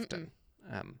that often.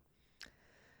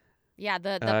 Yeah,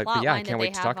 the plot line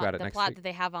that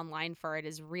they have online for it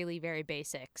is really very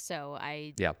basic. So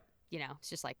it's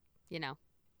just like,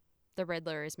 the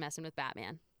Riddler is messing with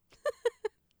Batman,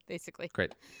 basically.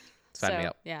 Great. Sign me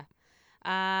up. Yeah.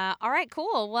 All right,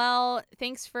 cool. Well,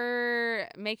 thanks for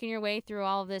making your way through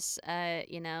all of this,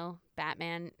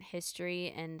 Batman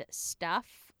history and stuff.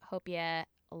 Hope you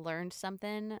learned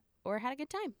something or had a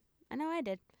good time. I know I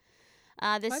did.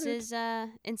 This is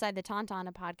Inside the Tauntaun,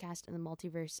 a podcast in the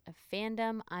multiverse of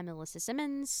fandom. I'm Alyssa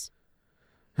Simmons.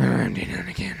 I'm Dean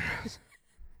again.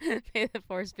 May the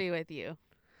force be with you.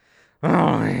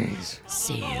 Always.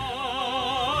 See you.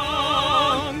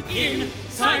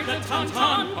 Inside the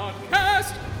Tauntaun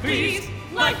podcast. Please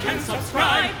like and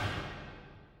subscribe.